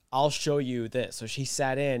is, I'll show you this. So she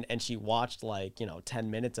sat in and she watched like,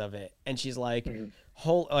 10 minutes of it. And she's like, mhm,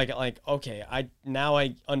 okay,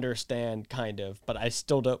 I understand kind of, but I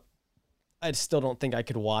still don't think I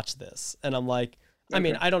could watch this. And I'm like, I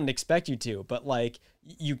mean, okay, I don't expect you to, but like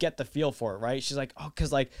you get the feel for it, right? She's like, oh,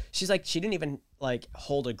 cause like she's like, she didn't even like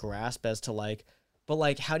hold a grasp as to like, but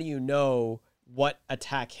like, how do you know what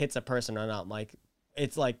attack hits a person or not? I'm like,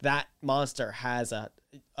 it's like that monster has a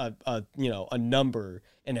number,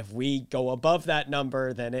 and if we go above that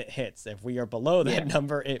number, then it hits. If we are below yeah. that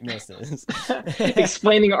number, it misses.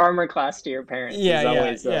 Explaining armor class to your parents Yeah, is yeah,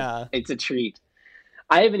 always yeah. it's a treat.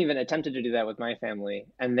 I haven't even attempted to do that with my family,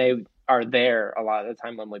 and they are there a lot of the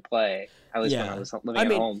time when we play. At least when I Yeah. was I living at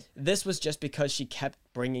mean, home. this was just because she kept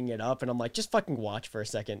bringing it up, and I'm like, just fucking watch for a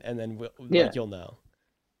second, and then Yeah, like you'll know.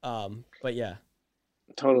 But yeah,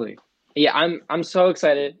 totally. Yeah, I'm so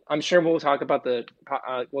excited. I'm sure we'll talk about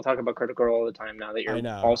Critical Role all the time now that I you're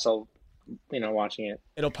know also, watching it.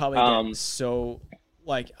 it'll probably get Um, so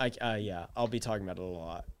like yeah, I'll be talking about it a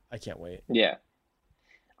lot. I can't wait. yeah,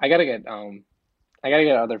 I gotta get I gotta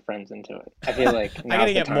get other friends into it. I feel like I gotta now's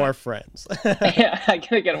the get more time. friends. Yeah, I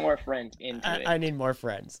gotta get more friends into it. I need more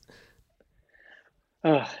friends.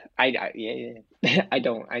 Ugh, yeah, yeah. I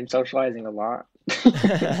don't. I'm socializing a lot.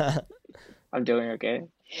 I'm doing okay.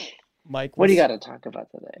 Mike, What do you what's got to talk about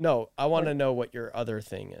today? no? I want What? to know what your other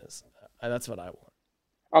thing is. That's what I want.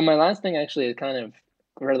 Oh, my last thing actually is kind of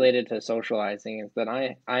related to socializing. Is that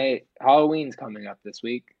I Halloween's coming up this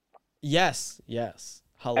week, Yes, yes.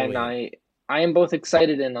 and Halloween. I am both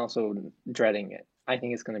excited and also dreading it. I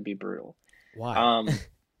think it's going to be brutal. Why? Um,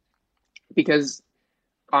 because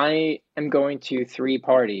I am going to three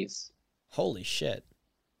parties: Holy shit.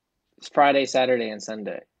 it's Friday, Saturday, and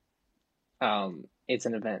Sunday. It's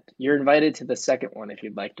an event. You're invited to the second one if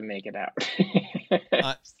you'd like to make it out.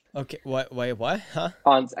 I okay. What? Wait. What? Huh?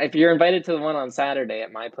 If you're invited to the one on Saturday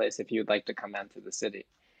at my place, if you'd like to come out to the city,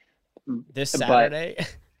 This but Saturday?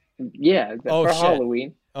 yeah, Oh for shit.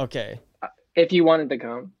 Halloween, Okay. if you wanted to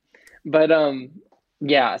come. But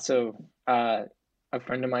yeah. So a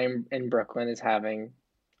friend of mine in Brooklyn is having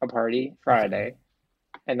a party Okay. Friday,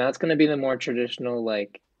 and that's going to be the more traditional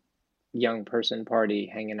like young person party,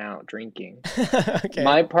 hanging out, drinking. Okay.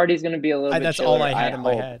 My party's going to be a little bit That's all chiller, I I had in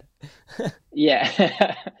my hope. head.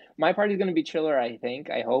 Yeah. My party's going to be chiller, I think.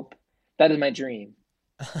 I hope. That is my dream,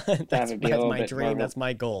 to have it be a That's little my bit more dream. of a That's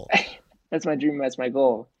my goal. that's my dream, that's my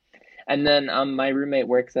goal. And then my roommate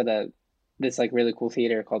works at this like really cool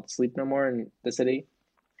theater called Sleep No More in the city.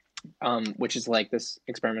 which is like this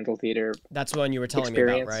experimental theater That's one you were telling me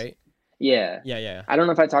about, experience. right? Yeah. Yeah, yeah. I don't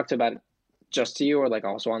know if I talked about it just to you or like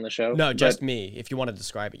also on the show, No, but just me. If you want to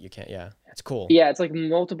describe it, you can't. Yeah, it's cool. yeah, it's like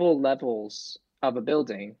multiple levels of a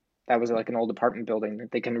building that was like an old apartment building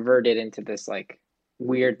that they converted into this like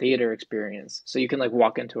weird theater experience. So you can like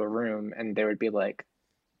walk into a room and there would be like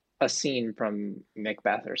a scene from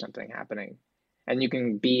Macbeth or something happening, and you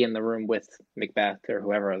can be in the room with Macbeth or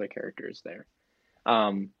whoever other character is there.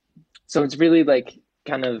 Um, so it's really like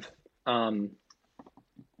kind of um,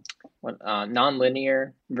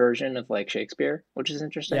 non-linear version of like Shakespeare, which is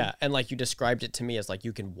interesting. Yeah, and like you described it to me as like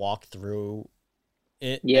you can walk through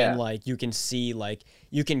it and Yeah, like you can see like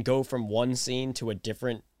you can go from one scene to a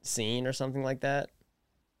different scene or something like that.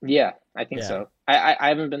 yeah, I think Yeah. so. I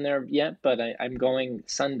haven't been there yet, but I'm going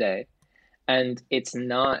Sunday, and it's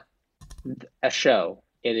not a show.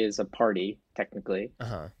 It is a party technically.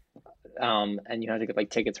 Uh-huh. And you have to get like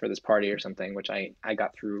tickets for this party or something, which I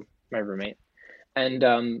got through my roommate. And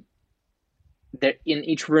there in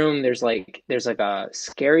each room there's like a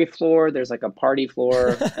scary floor, there's like a party floor,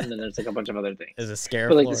 and then there's like a bunch of other things. Is a scare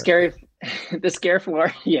But like the floor. scary the scare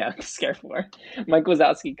floor, yeah, the scare floor. Mike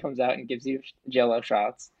Wazowski comes out and gives you Jello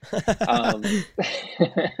shots. Um,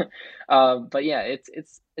 but yeah,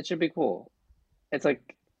 it should be cool. It's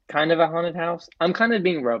like kind of a haunted house. I'm kind of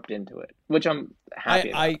being roped into it, which I'm I,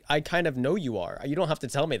 happy I about. I kind of know you are. You don't have to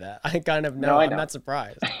tell me that. I kind of No, know. I I'm know. not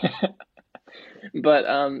surprised. But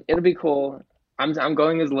it'll be cool. I'm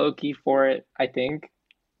going as low key for it, I think.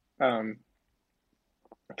 Um,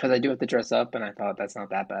 because I do have to dress up, and I thought that's not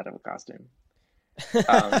that bad of a costume.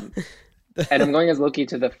 Um, and I'm going as Loki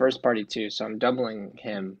to the first party too, so I'm doubling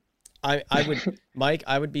him. I would Mike,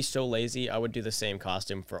 I would be so lazy. I would do the same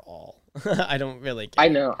costume for all. I don't really I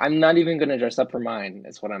care. know. I'm not even gonna dress up for mine,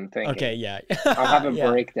 is what I'm Okay, thinking. yeah. I'll have a Yeah.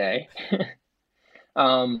 break day.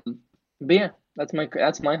 Um, but yeah, that's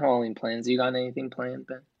my Halloween plans. You got anything planned,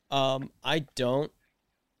 Ben? I don't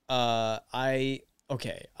I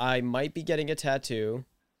okay, I might be getting a tattoo.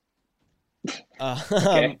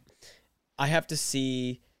 Okay. Um I have to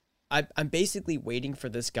see. I'm basically waiting for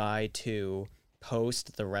this guy to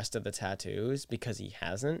post the rest of the tattoos because he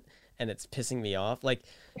hasn't, and it's pissing me off. Like,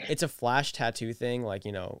 it's a flash tattoo thing, like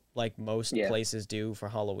like most Yeah. places do for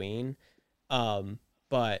Halloween.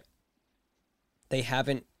 But they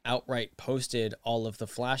haven't outright posted all of the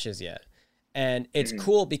flashes yet, and it's Hmm.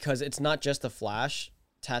 cool because it's not just the flash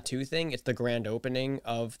tattoo thing; it's the grand opening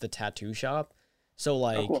of the tattoo shop. So Oh,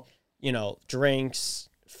 like, cool. drinks,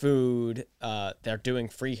 food. They're doing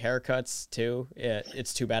free haircuts too.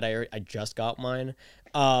 It's too bad I just got mine.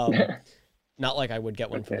 Um, Not like I would get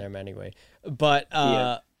one from Okay. them anyway. But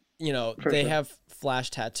Yeah, for they sure. have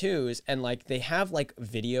flash tattoos and like they have like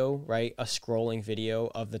video, right? A scrolling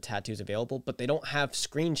video of the tattoos available, but they don't have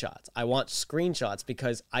screenshots. I want screenshots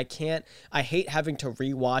because I hate having to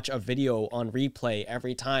rewatch a video on replay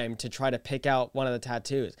every time to try to pick out one of the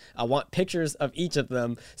tattoos. I want pictures of each of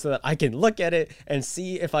them so that I can look at it and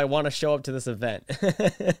see if I want to show up to this event.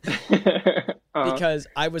 Uh, Because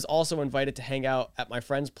I was also invited to hang out at my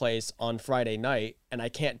friend's place on Friday night, and I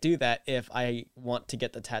can't do that if I want to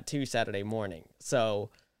get the tattoo Saturday morning.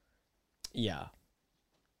 So, yeah.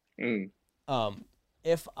 mm, Um,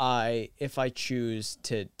 if I choose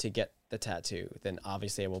to get the tattoo, then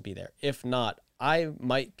obviously I will be there. If not, I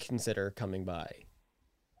might consider coming by.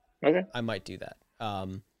 okay. I might do that.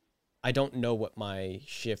 I don't know what my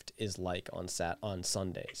shift is like on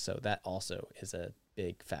Sunday, so that also is a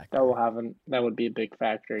big factor. That would be a big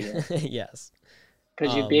factor, yeah. Yes.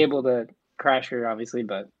 Because you'd be Um, able to crash here, obviously,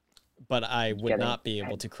 but but I would getting, not be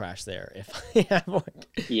able to crash there if I have work.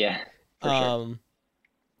 yeah, for sure. Um,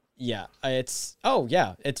 yeah, it's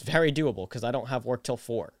very doable because I don't have work till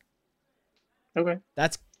 4. Okay.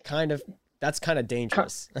 That's kind of that's kind of Co-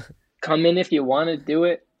 dangerous. Come in if you want to do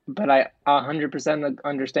it, but I 100%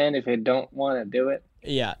 understand if you don't want to do it.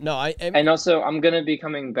 Yeah, no, I And also, I'm gonna be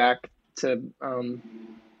coming back to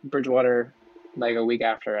Bridgewater like a week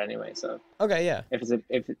after anyway. So okay, yeah.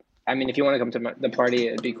 I mean, if you want to come to the party,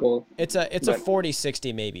 it'd be cool. It's a But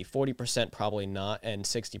 40-60 maybe. 40% probably not, and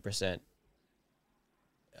 60%.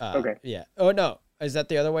 okay, Yeah. Oh no, is that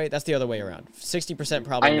the other way? That's the other way around. 60%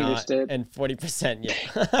 probably I not, understood. and 40%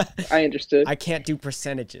 yeah. I understood. I can't do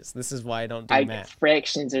percentages. This is why I don't do I math.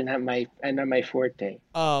 fractions are not my forte.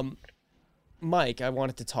 Um, Mike, I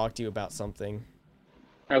wanted to talk to you about something.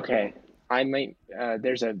 Okay, I might.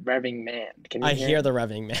 There's a revving man. Can you I hear hear him? the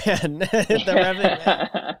revving man. The revving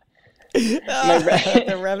man. My The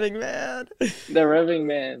re- revving man. the revving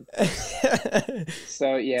man.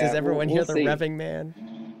 So Does yeah, we'll everyone we'll hear the see. revving man?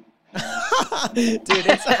 Dude,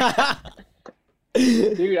 it's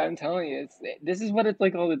Dude, I'm telling you, this is what it's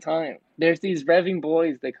like all the time. There's these revving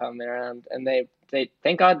boys that come around, and they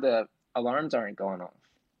thank God the alarms aren't going off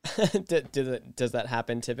Does that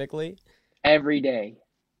happen typically? every day,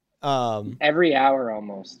 Um, every hour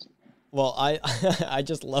almost. well, I I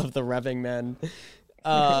just love the revving men.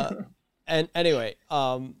 Uh, and anyway,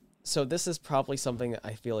 so this is probably something that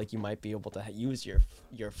I feel like you might be able to use your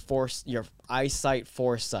eyesight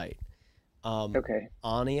foresight. Okay,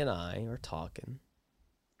 Ani and I are talking,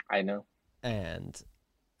 I know. and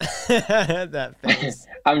that face.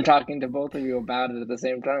 I'm talking to both of you about it at the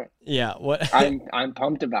same time. Yeah. What? I'm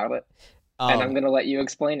pumped about it, and I'm Um. gonna let you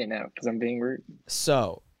explain it now because I'm being rude.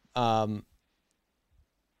 So,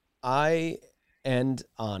 I and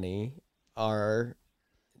Ani are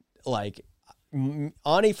like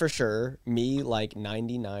Ani for sure. Me like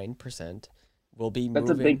 99% will be That's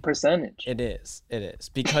a big moving. percentage. It is. It is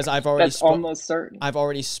because I've already That's almost certain. I've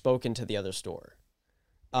already spoken to the other store.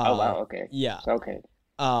 Oh wow, okay. Yeah. Okay.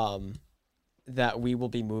 Um, that we will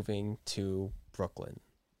be moving to Brooklyn.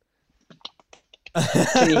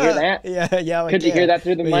 Can you hear that? Yeah, yeah. Could you hear that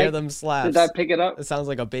through the We mic? hear them slaps. Did I pick it up? It sounds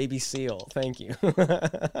like a baby seal. Thank you.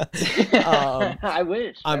 I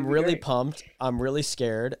wish. I'm That'd be really great. pumped. I'm really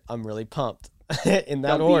scared. I'm really pumped. In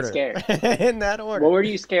that Don't be order. scared. In that order. What were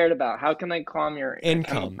you scared about? How can I calm your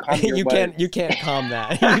Income. Calm your You words? can't calm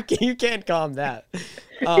that. You can't calm that.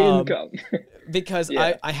 Income. Because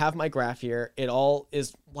Yeah. I have my graph here. It all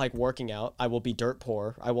is like working out. I will be dirt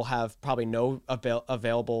poor. I will have probably no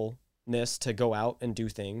availableness to go out and do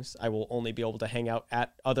things. I will only be able to hang out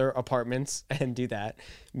at other apartments and do that.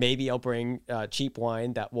 Maybe I'll bring cheap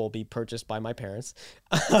wine that will be purchased by my parents.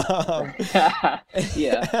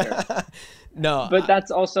 Yeah. Sure. No, But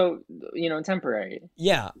that's also, temporary.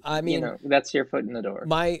 yeah. I mean, That's your foot in the door.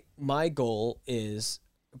 my goal is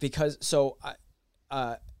because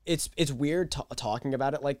it's weird talking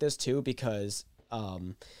about it like this too because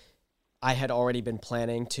I had already been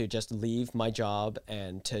planning to just leave my job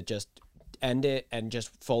and to just end it and just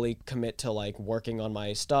fully commit to like working on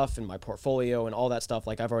my stuff and my portfolio and all that stuff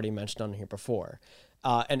like I've already mentioned on here before.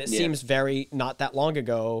 And it Yeah. seems very not that long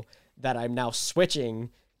ago that I'm now switching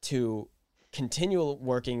to continue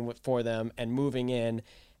working for them and moving in.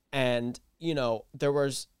 And, there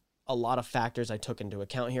was a lot of factors I took into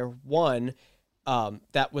account here. One,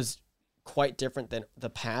 that was quite different than the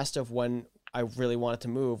past of when I really wanted to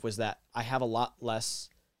move was that I have a lot less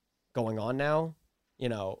going on now.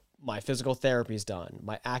 My physical therapy's done.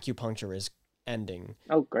 My acupuncture is ending.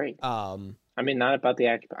 Oh, great. I mean, not about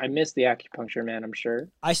the I miss the acupuncture, man, I'm sure.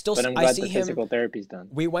 But I'm I glad see the him. physical therapy's done.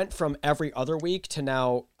 We went from every other week to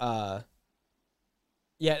now.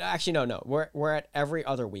 Yeah, actually, no. We're at every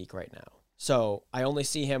other week right now. So I only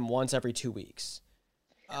see him once every 2 weeks.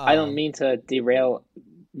 I don't mean to derail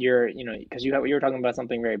your, because you were talking about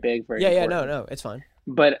something very big, very Yeah, important. no, it's fine.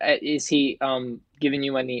 But is he giving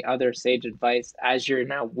you any other sage advice as you're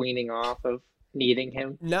now weaning off of needing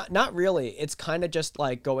him? Not really. It's kind of just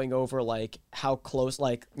like going over like how close,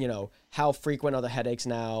 like, how frequent are the headaches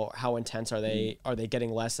now? How intense are they? Are they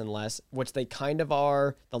getting less and less? Which they kind of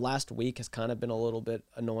are. The last week has kind of been a little bit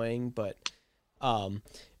annoying, but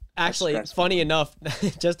actually, funny enough,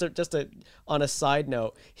 just on a side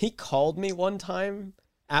note, he called me one time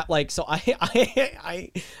at like so I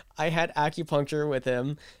had acupuncture with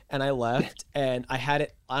him and I left and I had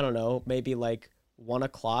it I don't know maybe like 1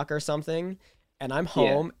 o'clock or something and I'm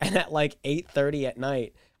home and at like 8:30 at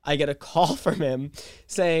night I get a call from him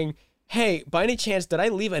saying, "Hey, by any chance did I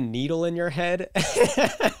leave a needle in your head?"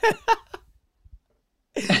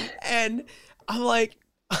 And I'm like,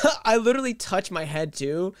 I literally touched my head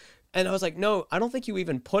too. And I was like, "No, I don't think you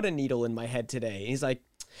even put a needle in my head today." And he's like,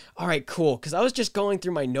 "All right, cool." Because I was just going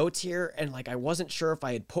through my notes here and like I wasn't sure if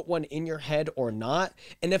I had put one in your head or not.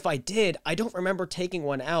 And if I did, I don't remember taking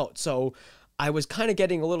one out. So I was kind of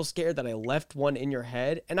getting a little scared that I left one in your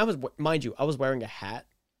head. And mind you, I was wearing a hat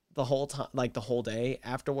the whole time, like the whole day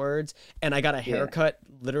afterwards, and I got a haircut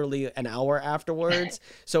literally an hour afterwards.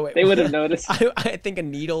 So they would have noticed. I think a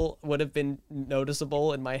needle would have been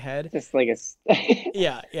noticeable in my head. Just like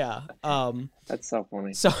yeah. That's so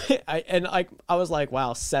funny. So I was like,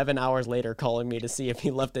 wow, 7 hours later calling me to see if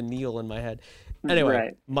he left a needle in my head. Anyway,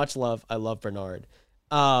 Right. Much love. I love Bernard.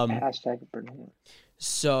 Hashtag Bernard.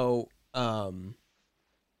 So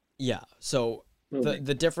yeah. So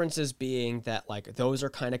the differences being that like those are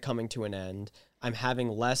kind of coming to an end. I'm having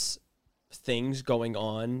less things going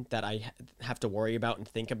on that I have to worry about and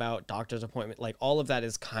think about, doctor's appointment, like all of that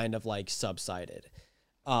is kind of like subsided.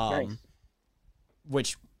 Nice.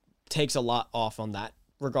 Which takes a lot off on that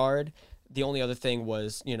regard. the only other thing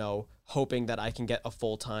was, hoping that I can get a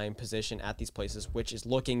full-time position at these places, which is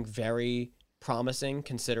looking very promising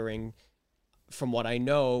considering from what I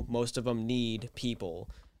know, most of them need people.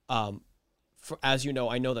 As you know,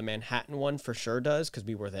 I know the Manhattan one for sure does because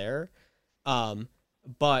we were there.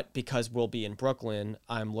 But because we'll be in Brooklyn,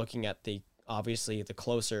 I'm looking at obviously the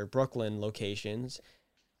closer Brooklyn locations.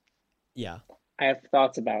 Yeah. I have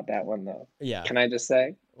thoughts about that one though. Yeah. Can I just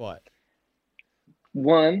say? What?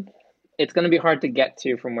 One, it's going to be hard to get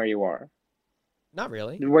to from where you are, Not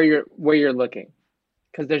really. where you're looking,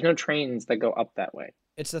 because there's no trains that go up that way.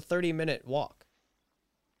 It's a 30-minute walk.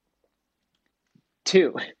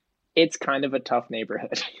 Two, it's kind of a tough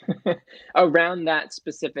neighborhood around that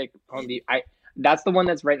specific Palm Beach. That's the one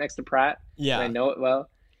that's right next to Pratt. Yeah. And I know it well.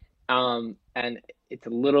 And it's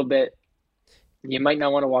a little bit, you might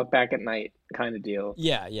not want to walk back at night kind of deal.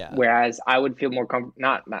 Yeah, yeah. Whereas I would feel more comfortable,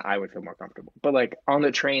 not I would feel more comfortable, but like on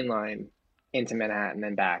the train line into Manhattan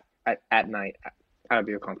and back at night, I would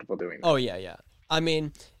feel comfortable doing that. Oh, yeah, yeah. I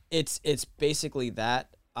mean, it's basically that.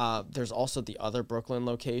 There's also the other Brooklyn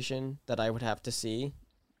location that I would have to see.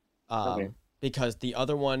 Okay. Because the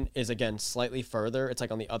other one is, again, slightly further. It's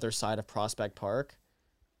like on the other side of Prospect Park.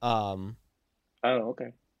 Oh,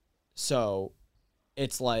 okay. So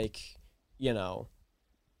it's like, Mhm.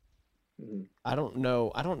 I don't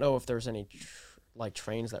know if there's any like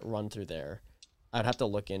trains that run through there. I'd have to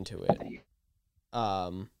look into it.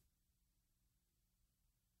 Are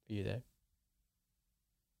you there?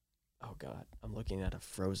 Oh God, I'm looking at a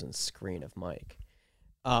frozen screen of Mike.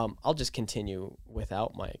 I'll just continue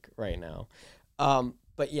without Mike right now.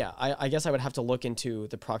 But yeah, I guess I would have to look into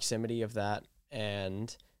the proximity of that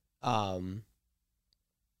and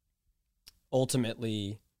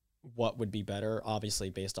ultimately what would be better,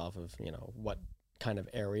 obviously based off of, what kind of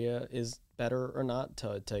area is better or not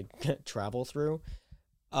to travel through.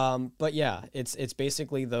 But yeah, it's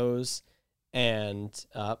basically those and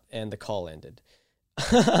the call ended.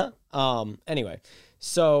 Anyway,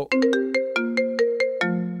 so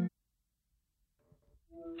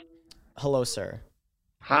hello, sir.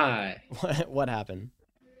 Hi. What happened?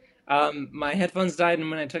 My headphones died,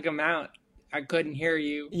 and when I took them out, I couldn't hear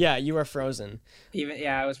you. Yeah, you were frozen.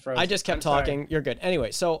 I was frozen. I just kept I'm sorry. talking. You're good.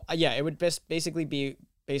 Anyway, so yeah, it would basically be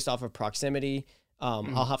based off of proximity.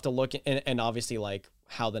 I'll have to look and obviously like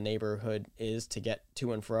how the neighborhood is to get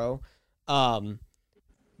to and fro.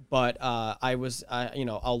 But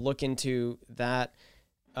I'll look into that,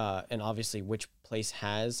 and obviously which place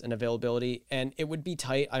has an availability, and it would be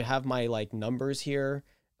tight. I have my like numbers here.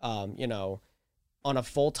 On a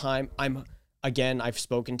full time, I've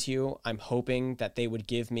spoken to you. I'm hoping that they would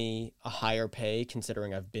give me a higher pay,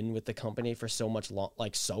 considering I've been with the company for so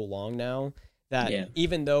long now, that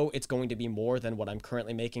even though it's going to be more than what I'm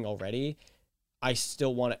currently making already, I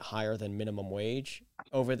still want it higher than minimum wage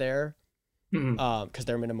over there. Because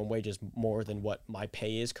their minimum wage is more than what my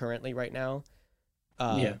pay is currently right now.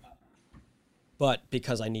 But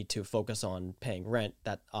because I need to focus on paying rent,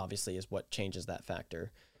 that obviously is what changes that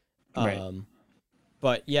factor. Right.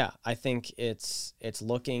 But yeah, I think it's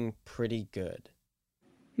looking pretty good.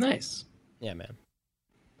 Nice. Yeah, man.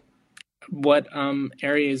 What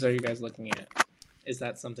areas are you guys looking at? Is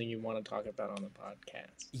that something you want to talk about on the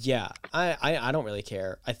podcast? Yeah, I don't really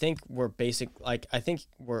care. I think I think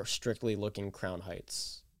we're strictly looking Crown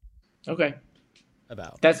Heights. Okay.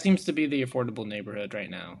 About. That seems to be the affordable neighborhood right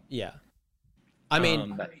now. Yeah. I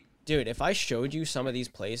mean, dude, if I showed you some of these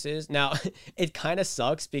places, now it kind of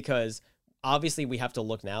sucks because obviously we have to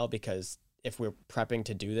look now because if we're prepping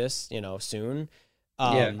to do this, soon.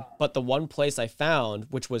 But the one place I found,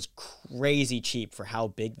 which was crazy cheap for how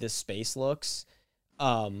big this space looks,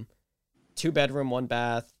 2-bedroom,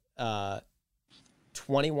 1-bath,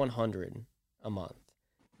 $2,100 a month.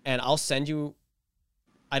 And I'll send you,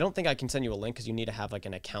 I don't think I can send you a link because you need to have like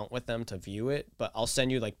an account with them to view it, but I'll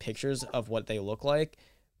send you like pictures of what they look like.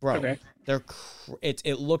 Bro, Okay.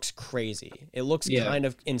 It looks crazy. It looks kind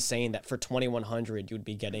of insane that for $2,100 you'd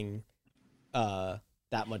be getting that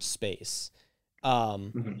much space.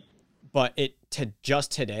 But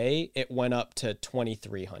just today it went up to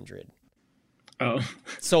 $2,300. Oh.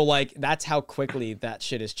 So like that's how quickly that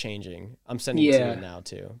shit is changing. I'm sending it to you now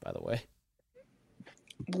too, by the way.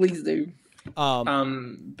 Please do.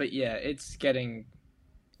 But yeah, it's getting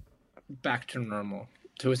back to normal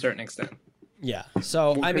to a certain extent. Yeah.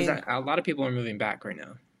 So I mean, a lot of people are moving back right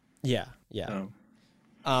now. Yeah. Yeah.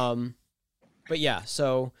 So. But yeah.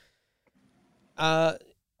 So, I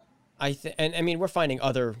mean, we're finding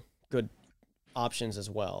other good options as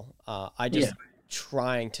well. I just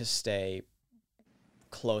trying to stay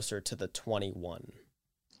closer to the 21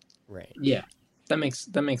 range. Yeah, that makes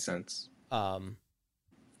sense. Um,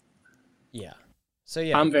 yeah. So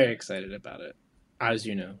yeah, I'm very excited about it, as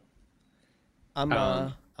you know.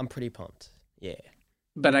 I'm pretty pumped. Yeah.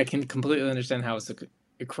 But I can completely understand how it's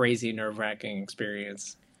a crazy, nerve-wracking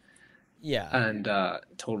experience. Yeah. And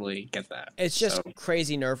totally get that. It's just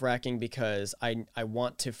crazy nerve-wracking because I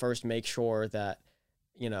want to first make sure that,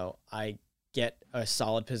 you know, I get a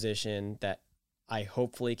solid position that I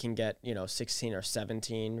hopefully can get, you know, 16 or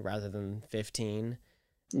 17 rather than 15.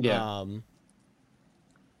 Yeah.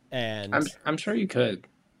 And I'm sure you could.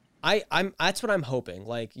 I'm that's what I'm hoping.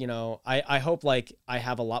 Like, you know, I hope like I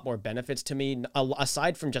have a lot more benefits to me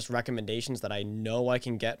aside from just recommendations that I know I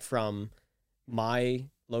can get from my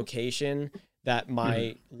location, that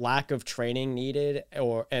my lack of training needed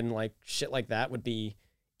and like shit like that would be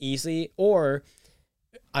easy. Or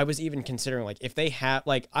I was even considering like if they have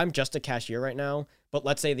like I'm just a cashier right now, but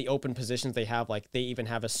let's say the open positions they have, like they even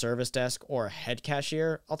have a service desk or a head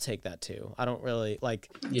cashier, I'll take that too. I don't really like,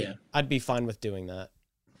 yeah, I'd be fine with doing that.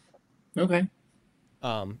 Okay.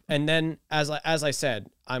 And then as I said,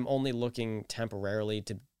 I'm only looking temporarily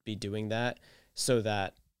to be doing that so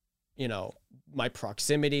that, you know, my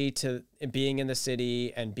proximity to being in the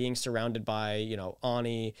city and being surrounded by, you know,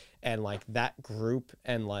 Ani and like that group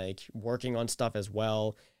and like working on stuff as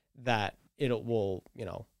well, that it will, you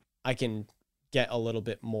know, I can get a little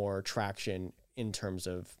bit more traction in terms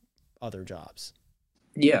of other jobs.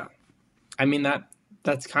 Yeah. I mean,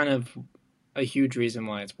 that's kind of a huge reason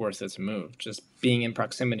why it's worth it to move. Just being in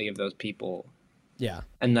proximity of those people. Yeah.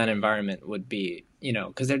 And that environment would be, you know,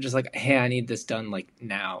 because they're just like, hey, I need this done like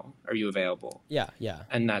now. Are you available? Yeah. Yeah.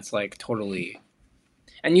 And that's like totally.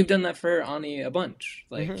 And you've done that for Ani a bunch.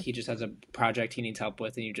 Like he just has a project he needs help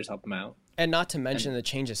with and you just help him out. And not to mention the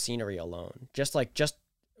change of scenery alone. Just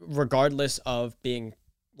regardless of being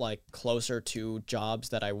like closer to jobs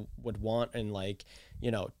that I would want and like,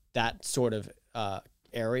 you know, that sort of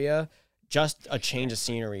area, just a change of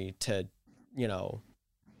scenery to, you know,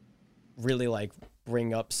 really like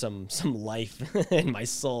bring up some life in my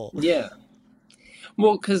soul. Yeah.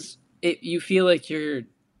 Well, because you feel like you're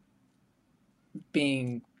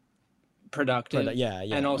being productive. Yeah.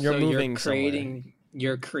 And also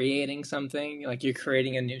you're creating something, like you're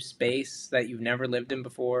creating a new space that you've never lived in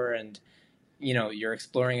before, and you know, you're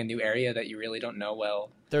exploring a new area that you really don't know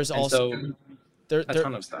well. There's also a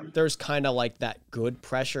ton of stuff. There's kind of like that good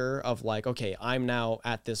pressure of like, okay, I'm now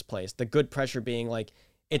at this place. The good pressure being like,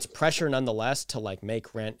 it's pressure nonetheless to like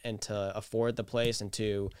make rent and to afford the place and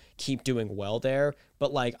to keep doing well there.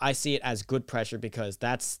 But like, I see it as good pressure because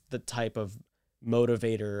that's the type of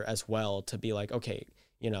motivator as well to be like, okay,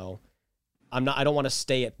 you know, I don't want to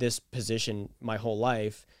stay at this position my whole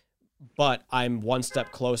life, but I'm one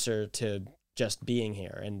step closer to just being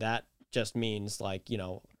here. And that just means like, you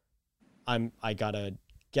know, I gotta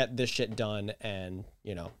get this shit done and,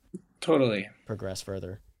 you know, totally progress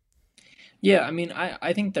further. Yeah, I mean,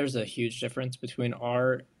 I think there's a huge difference between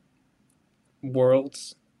our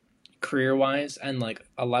worlds career-wise and like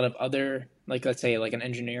a lot of other, like let's say like an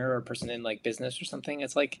engineer or a person in like business or something.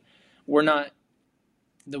 It's like we're not,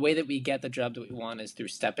 the way that we get the job that we want is through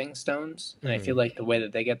stepping stones. And I feel like the way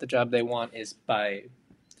that they get the job they want is by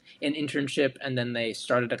an internship and then they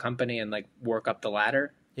started a company and like work up the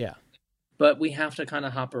ladder. Yeah. But we have to kind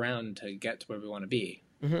of hop around to get to where we want to be.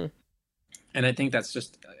 And I think that's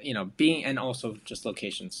just, you know, and also just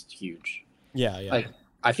location's huge. Yeah. Like,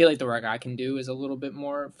 I feel like the work I can do is a little bit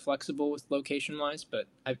more flexible with location wise, but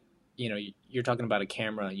you know, you're talking about a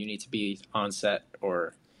camera, you need to be on set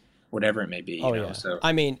or whatever it may be. You know? Yeah. So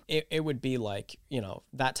I mean, it would be like, you know,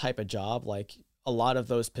 that type of job, like a lot of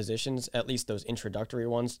those positions, at least those introductory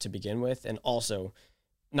ones to begin with. And also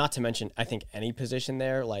not to mention, I think any position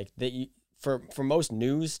there, like for most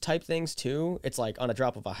news type things too, it's like on a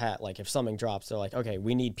drop of a hat. Like if something drops, they're like, okay,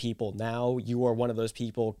 we need people now. You are one of those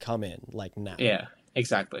people. Come in like now. Yeah,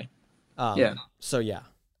 exactly. So yeah,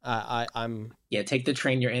 I'm. Yeah, take the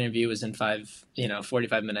train. Your interview is in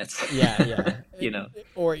 45 minutes. Yeah. You know,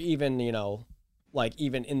 or even, you know, like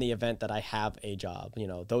even in the event that I have a job, you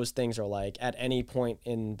know, those things are like at any point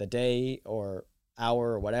in the day or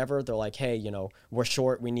hour or whatever, they're like, hey, you know, we're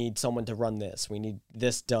short. We need someone to run this. We need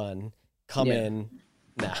this done. Come in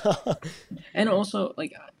now. And also,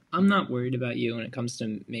 like, I'm not worried about you when it comes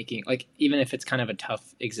to making, like, even if it's kind of a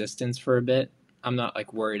tough existence for a bit, I'm not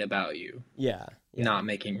like worried about you. Yeah. Not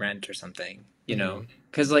making rent or something, you know,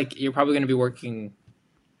 because like you're probably going to be working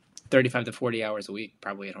 35 to 40 hours a week,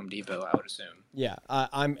 probably at Home Depot, I would assume. Yeah,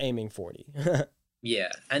 I'm aiming 40.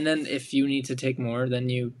 Yeah, and then if you need to take more, then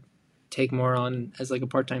you take more on as like a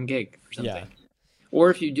part-time gig or something. Yeah. Or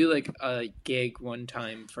if you do like a gig one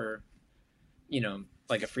time for, you know,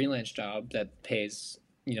 like a freelance job that pays,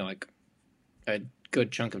 like a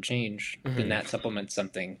good chunk of change, then that supplements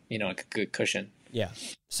something, like a good cushion. Yeah.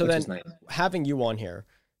 So which then is nice. having you on here,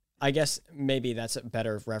 I guess maybe that's a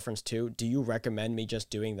better reference too. Do you recommend me just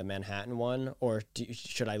doing the Manhattan one, or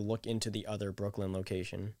should I look into the other Brooklyn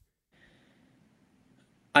location?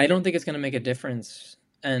 I don't think it's going to make a difference.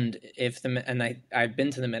 And I've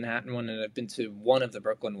been to the Manhattan one and I've been to one of the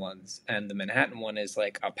Brooklyn ones, and the Manhattan one is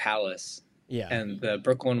like a palace, Yeah. and the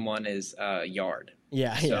Brooklyn one is a yard.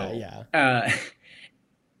 Yeah. So, Yeah.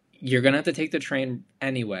 You're gonna have to take the train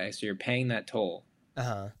anyway, so you're paying that toll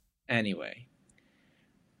Uh-huh. anyway.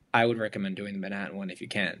 I would recommend doing the Manhattan one if you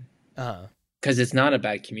can, Uh-huh. because it's not a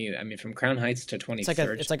bad commute. I mean, from Crown Heights to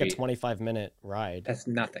 23rd It's like a Street, 25-minute ride. that's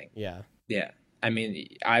nothing. Yeah. Yeah. I mean,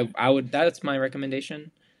 I would, that's my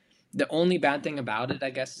recommendation. The only bad thing about it, I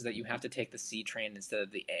guess, is that you have to take the C train instead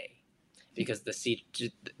of the A, because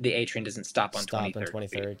the A train doesn't stop on 23rd Street.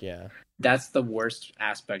 23rd, yeah. That's the worst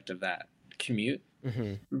aspect of that commute.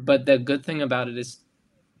 Mm-hmm. But the good thing about it is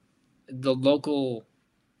the local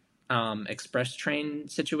express train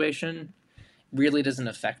situation really doesn't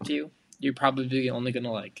affect you. You're probably only going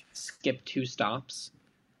to like skip 2 stops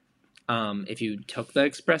if you took the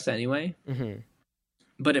express anyway. Mm-hmm.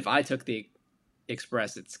 But if I took the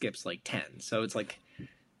express, it skips like 10. So it's like,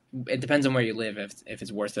 it depends on where you live if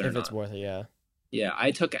it's worth it or not. If it's worth it, yeah. Yeah,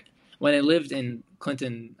 I took it when I lived in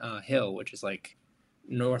Clinton Hill, which is like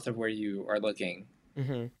north of where you are looking.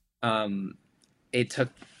 Mm-hmm. It took,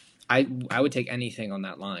 I would take anything on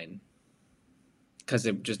that line because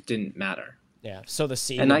it just didn't matter. Yeah. So the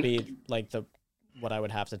C And would be like what I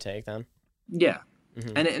would have to take then. Yeah,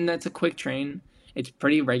 Mm-hmm. and that's a quick train. It's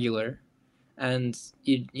pretty regular, and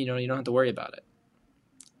you don't have to worry about it.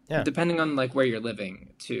 Yeah. Depending on like where you're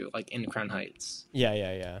living too, like in Crown Heights.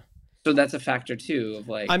 Yeah. So that's a factor too of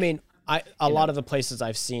like. I mean, a lot of the places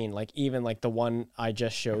I've seen, like even like the one I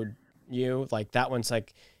just showed you, like that one's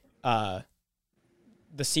like, the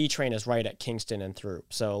C train is right at Kingston and through.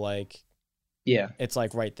 So like, Yeah. it's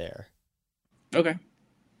like right there. Okay.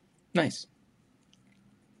 Nice.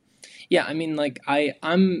 Yeah, I mean, like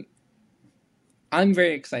I'm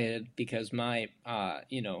very excited because my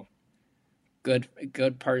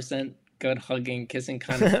good person, good hugging, kissing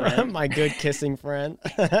kind of friend. My good kissing friend.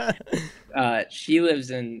 She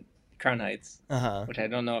lives in Crown Heights, Uh-huh. which I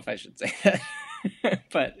don't know if I should say that,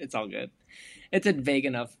 but it's all good. It's a vague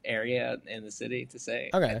enough area in the city to say.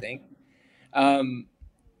 Okay. I think.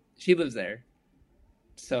 She lives there,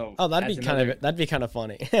 so. Oh, that's that'd be kind of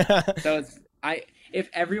funny. So if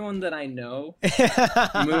everyone that I know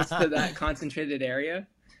moves to that concentrated area,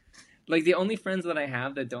 like the only friends that I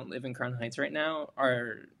have that don't live in Crown Heights right now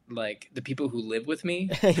are like the people who live with me.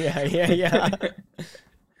 Yeah.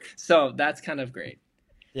 So that's kind of great.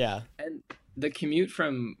 Yeah. And the commute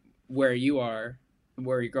from where you are,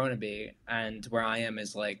 where you're going to be, and where I am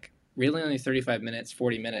is like really only 35 minutes,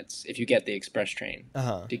 40 minutes if you get the express train.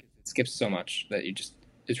 Uh-huh. Because it skips so much that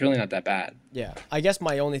it's really not that bad. Yeah. I guess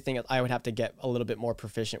my only thing is I would have to get a little bit more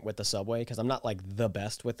proficient with the subway because I'm not like the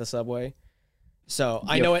best with the subway. So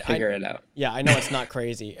I know Figure it out. Yeah, I know it's not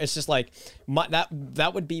crazy. It's just like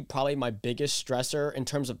that would be probably my biggest stressor in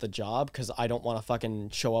terms of the job because I don't want to fucking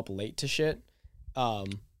show up late to shit.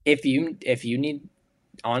 If you need,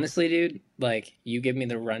 honestly, dude, like you give me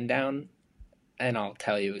the rundown, and I'll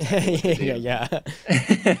tell you. Exactly what to do. Yeah.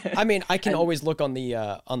 I mean, I can always look on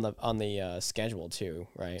the schedule too,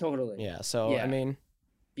 right? Totally. Yeah. So Yeah. I mean,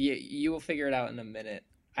 you will figure it out in a minute.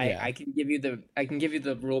 Yeah. I can give you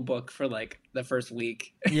the rule book for like the first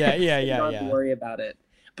week. Yeah. You don't have to worry about it,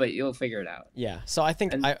 but you'll figure it out. Yeah. So I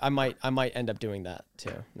think And- I might end up doing that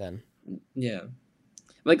too then. Yeah.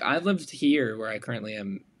 Like I lived here where I currently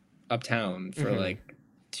am uptown for Mhm. like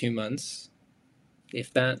 2 months,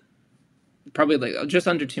 if that, probably like just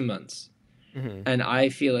under 2 months. Mm-hmm. And I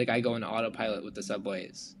feel like I go into autopilot with the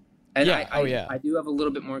subways. And Yeah. I do have a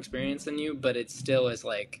little bit more experience than you, but it still is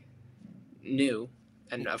like new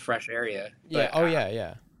and a fresh area. Yeah. But,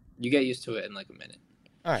 Yeah. you get used to it in like a minute.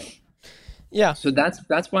 All right. Yeah. So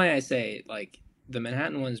that's why I say like the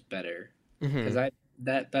Manhattan one's better because Mm-hmm.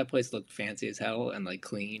 that place looked fancy as hell and like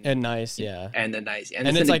clean And nice. Yeah. and then nice and,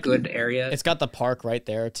 And it's it's in like- a good area. It's got the park right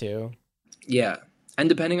there too. Yeah. And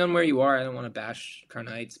depending on where you are, I don't want to bash Crown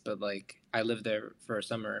Heights, but like I lived there for a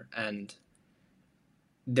summer and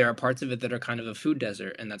there are parts of it that are kind of a food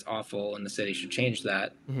desert and that's awful and the city should change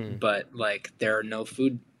that. Mm-hmm. But like there are no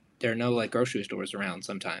like grocery stores around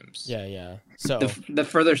sometimes. Yeah. So The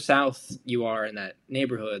further south you are in that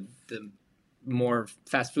neighborhood, more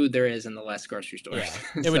fast food there is and the less grocery stores.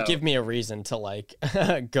 Yeah, it would So, give me a reason to like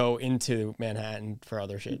go into Manhattan for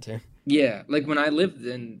other shit too. yeah, like when I lived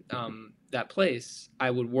in that place,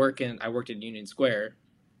 I worked in Union Square,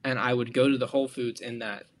 and I would go to the Whole Foods in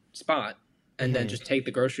that spot, and then Mhm. just take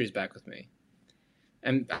the groceries back with me.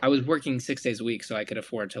 And I was working 6 days a week, so I could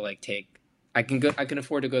afford to like I can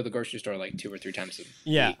afford to go to the grocery store like 2 or 3 times a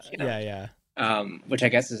Yeah, week, you know? yeah, Which I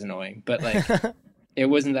guess is annoying, but like yeah. it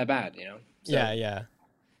wasn't that bad, you know. So, Yeah, yeah.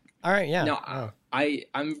 All right, yeah. no, Oh.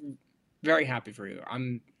 I'm very happy for you.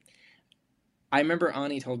 I remember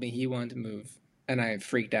Ani told me he wanted to move, and I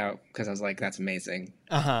freaked out because I was like, "That's amazing.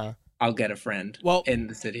 Uh-huh. I'll get a friend Well, in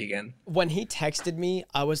the city again." when he texted me,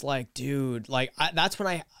 I was like, dude, like that's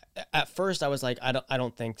when at first I was like, I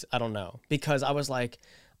don't know, because I was like,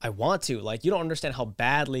 I want to, like, you don't understand how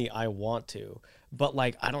badly I want to, but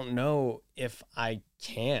like, I don't know if I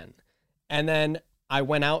can. And then I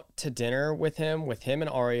went out to dinner with him and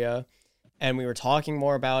Arya, and we were talking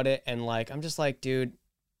more about it. And like, I'm just like, dude,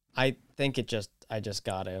 I think I just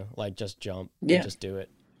gotta like, just jump and Yeah, just do it.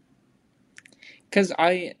 because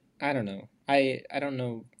I don't know. I don't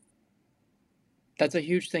know. That's a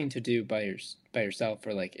huge thing to do by yourself,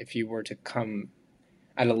 or like if you were to come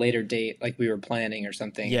at a later date, like we were planning or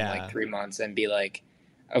something, in Yeah. like 3 months, and be like,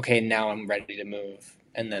 okay, now I'm ready to move,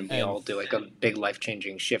 and then we And- all do like a big life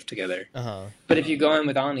changing shift together. Uh-huh. But if you go in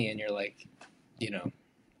with Ani and you're like, you know,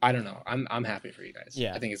 I don't know, I'm happy for you guys.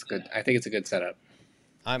 Yeah. I think it's good. I think it's a good setup.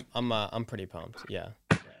 I'm pretty pumped. Yeah.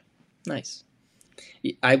 Nice.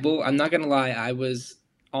 I'm not gonna lie. I was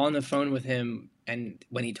on the phone with him, and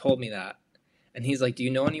when he told me that, and he's like, "Do you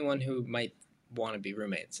know anyone who might want to be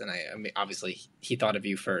roommates?" And I mean, obviously, he thought of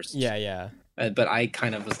you first. Yeah, yeah. But I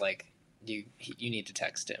kind of was like, you need to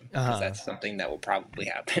text him, because Uh-huh. that's something that will probably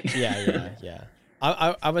happen. Yeah.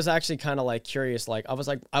 I was actually kind of like curious. Like,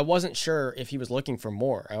 I wasn't sure if he was looking for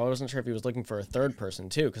more. I wasn't sure if he was looking for a third person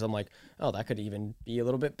too. Because I'm like, oh, that could even be a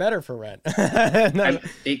little bit better for rent. No,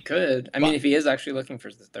 It could. I mean, if he is actually looking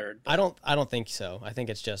for the third, I don't think so. I think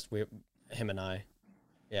it's just him and I.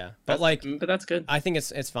 Yeah, but but that's good. I think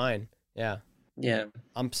it's fine. Yeah, Yeah,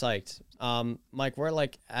 I'm psyched. Mike, we're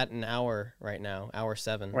like at an hour right now, hour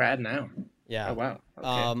 7. we're at an hour. Yeah. Oh wow.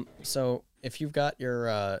 Okay. So if you've got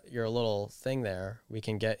your little thing there, we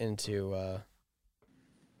can get into a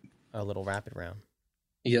little rapid round.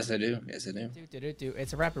 Yes, I do. Yes, I do.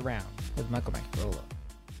 It's a rapid round with Michael Macarola.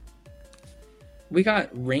 We got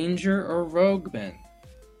Ranger or Rogue, Ben.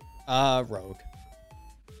 Rogue.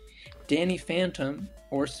 Danny Phantom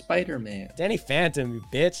or Spider-Man. Danny Phantom, you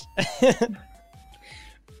bitch.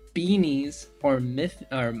 Beanies or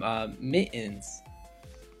mittens.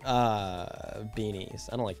 Beanies.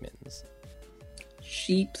 I don't like mittens.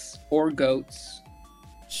 Sheeps or goats.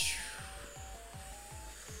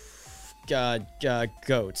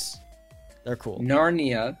 Goats. They're cool.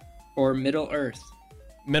 Narnia or Middle Earth.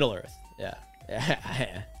 Middle Earth. Yeah.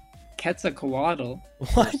 Yeah. Quetzalcoatl or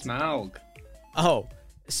What? Smaug. Oh,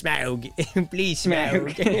 Smaug. Please,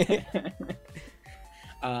 Smaug.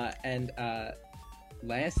 And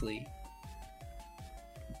lastly,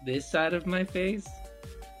 this side of my face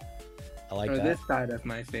I like or that. this side of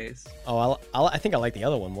my face. Oh, I think I like the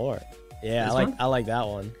other one more. Yeah, This I like one? I like that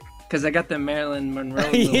one. Because I got the Marilyn Monroe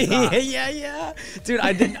little dot. yeah. Dude,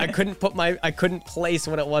 I couldn't place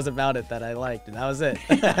what it was about it that I liked, and that was it.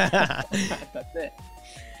 That's it.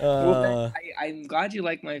 Well, Uh, Ben, I'm glad you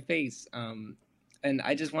like my face. And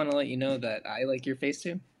I just want to let you know that I like your face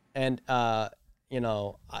too. and you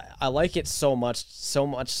know, I like it so much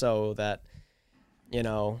so that, you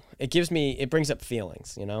know, it brings up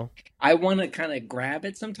feelings, you know. I want to kind of grab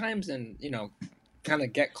it sometimes and, kind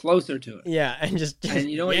of get closer to it. Yeah, and just And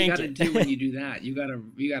you know what you yank got to it. do when you do that? You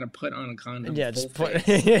gotta put on a condom. Yeah, full just put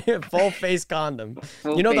face. full face condom.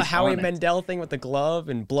 Full You know the face Howie on it. Mandel thing with the glove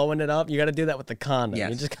and blowing it up? You got to do that with the condom. You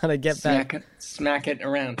Yes. just gotta get back. Smack it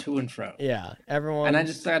around to and fro. Yeah, everyone. And I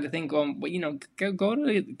just started to think, well, go to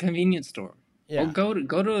the convenience store. yeah. Or go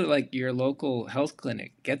to like your local health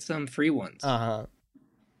clinic. Get some free ones. Uh-huh.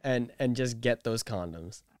 And just get those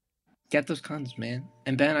condoms. Get those condoms, man.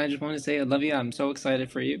 And Ben, I just want to say I love you. I'm so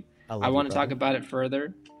excited for you. love I you, want to talk brother. about it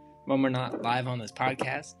further when we're not live on this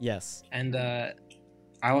podcast. Yes. And I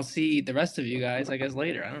will see the rest of you guys, I guess,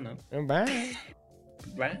 later. I don't know. Bye.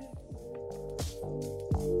 Right?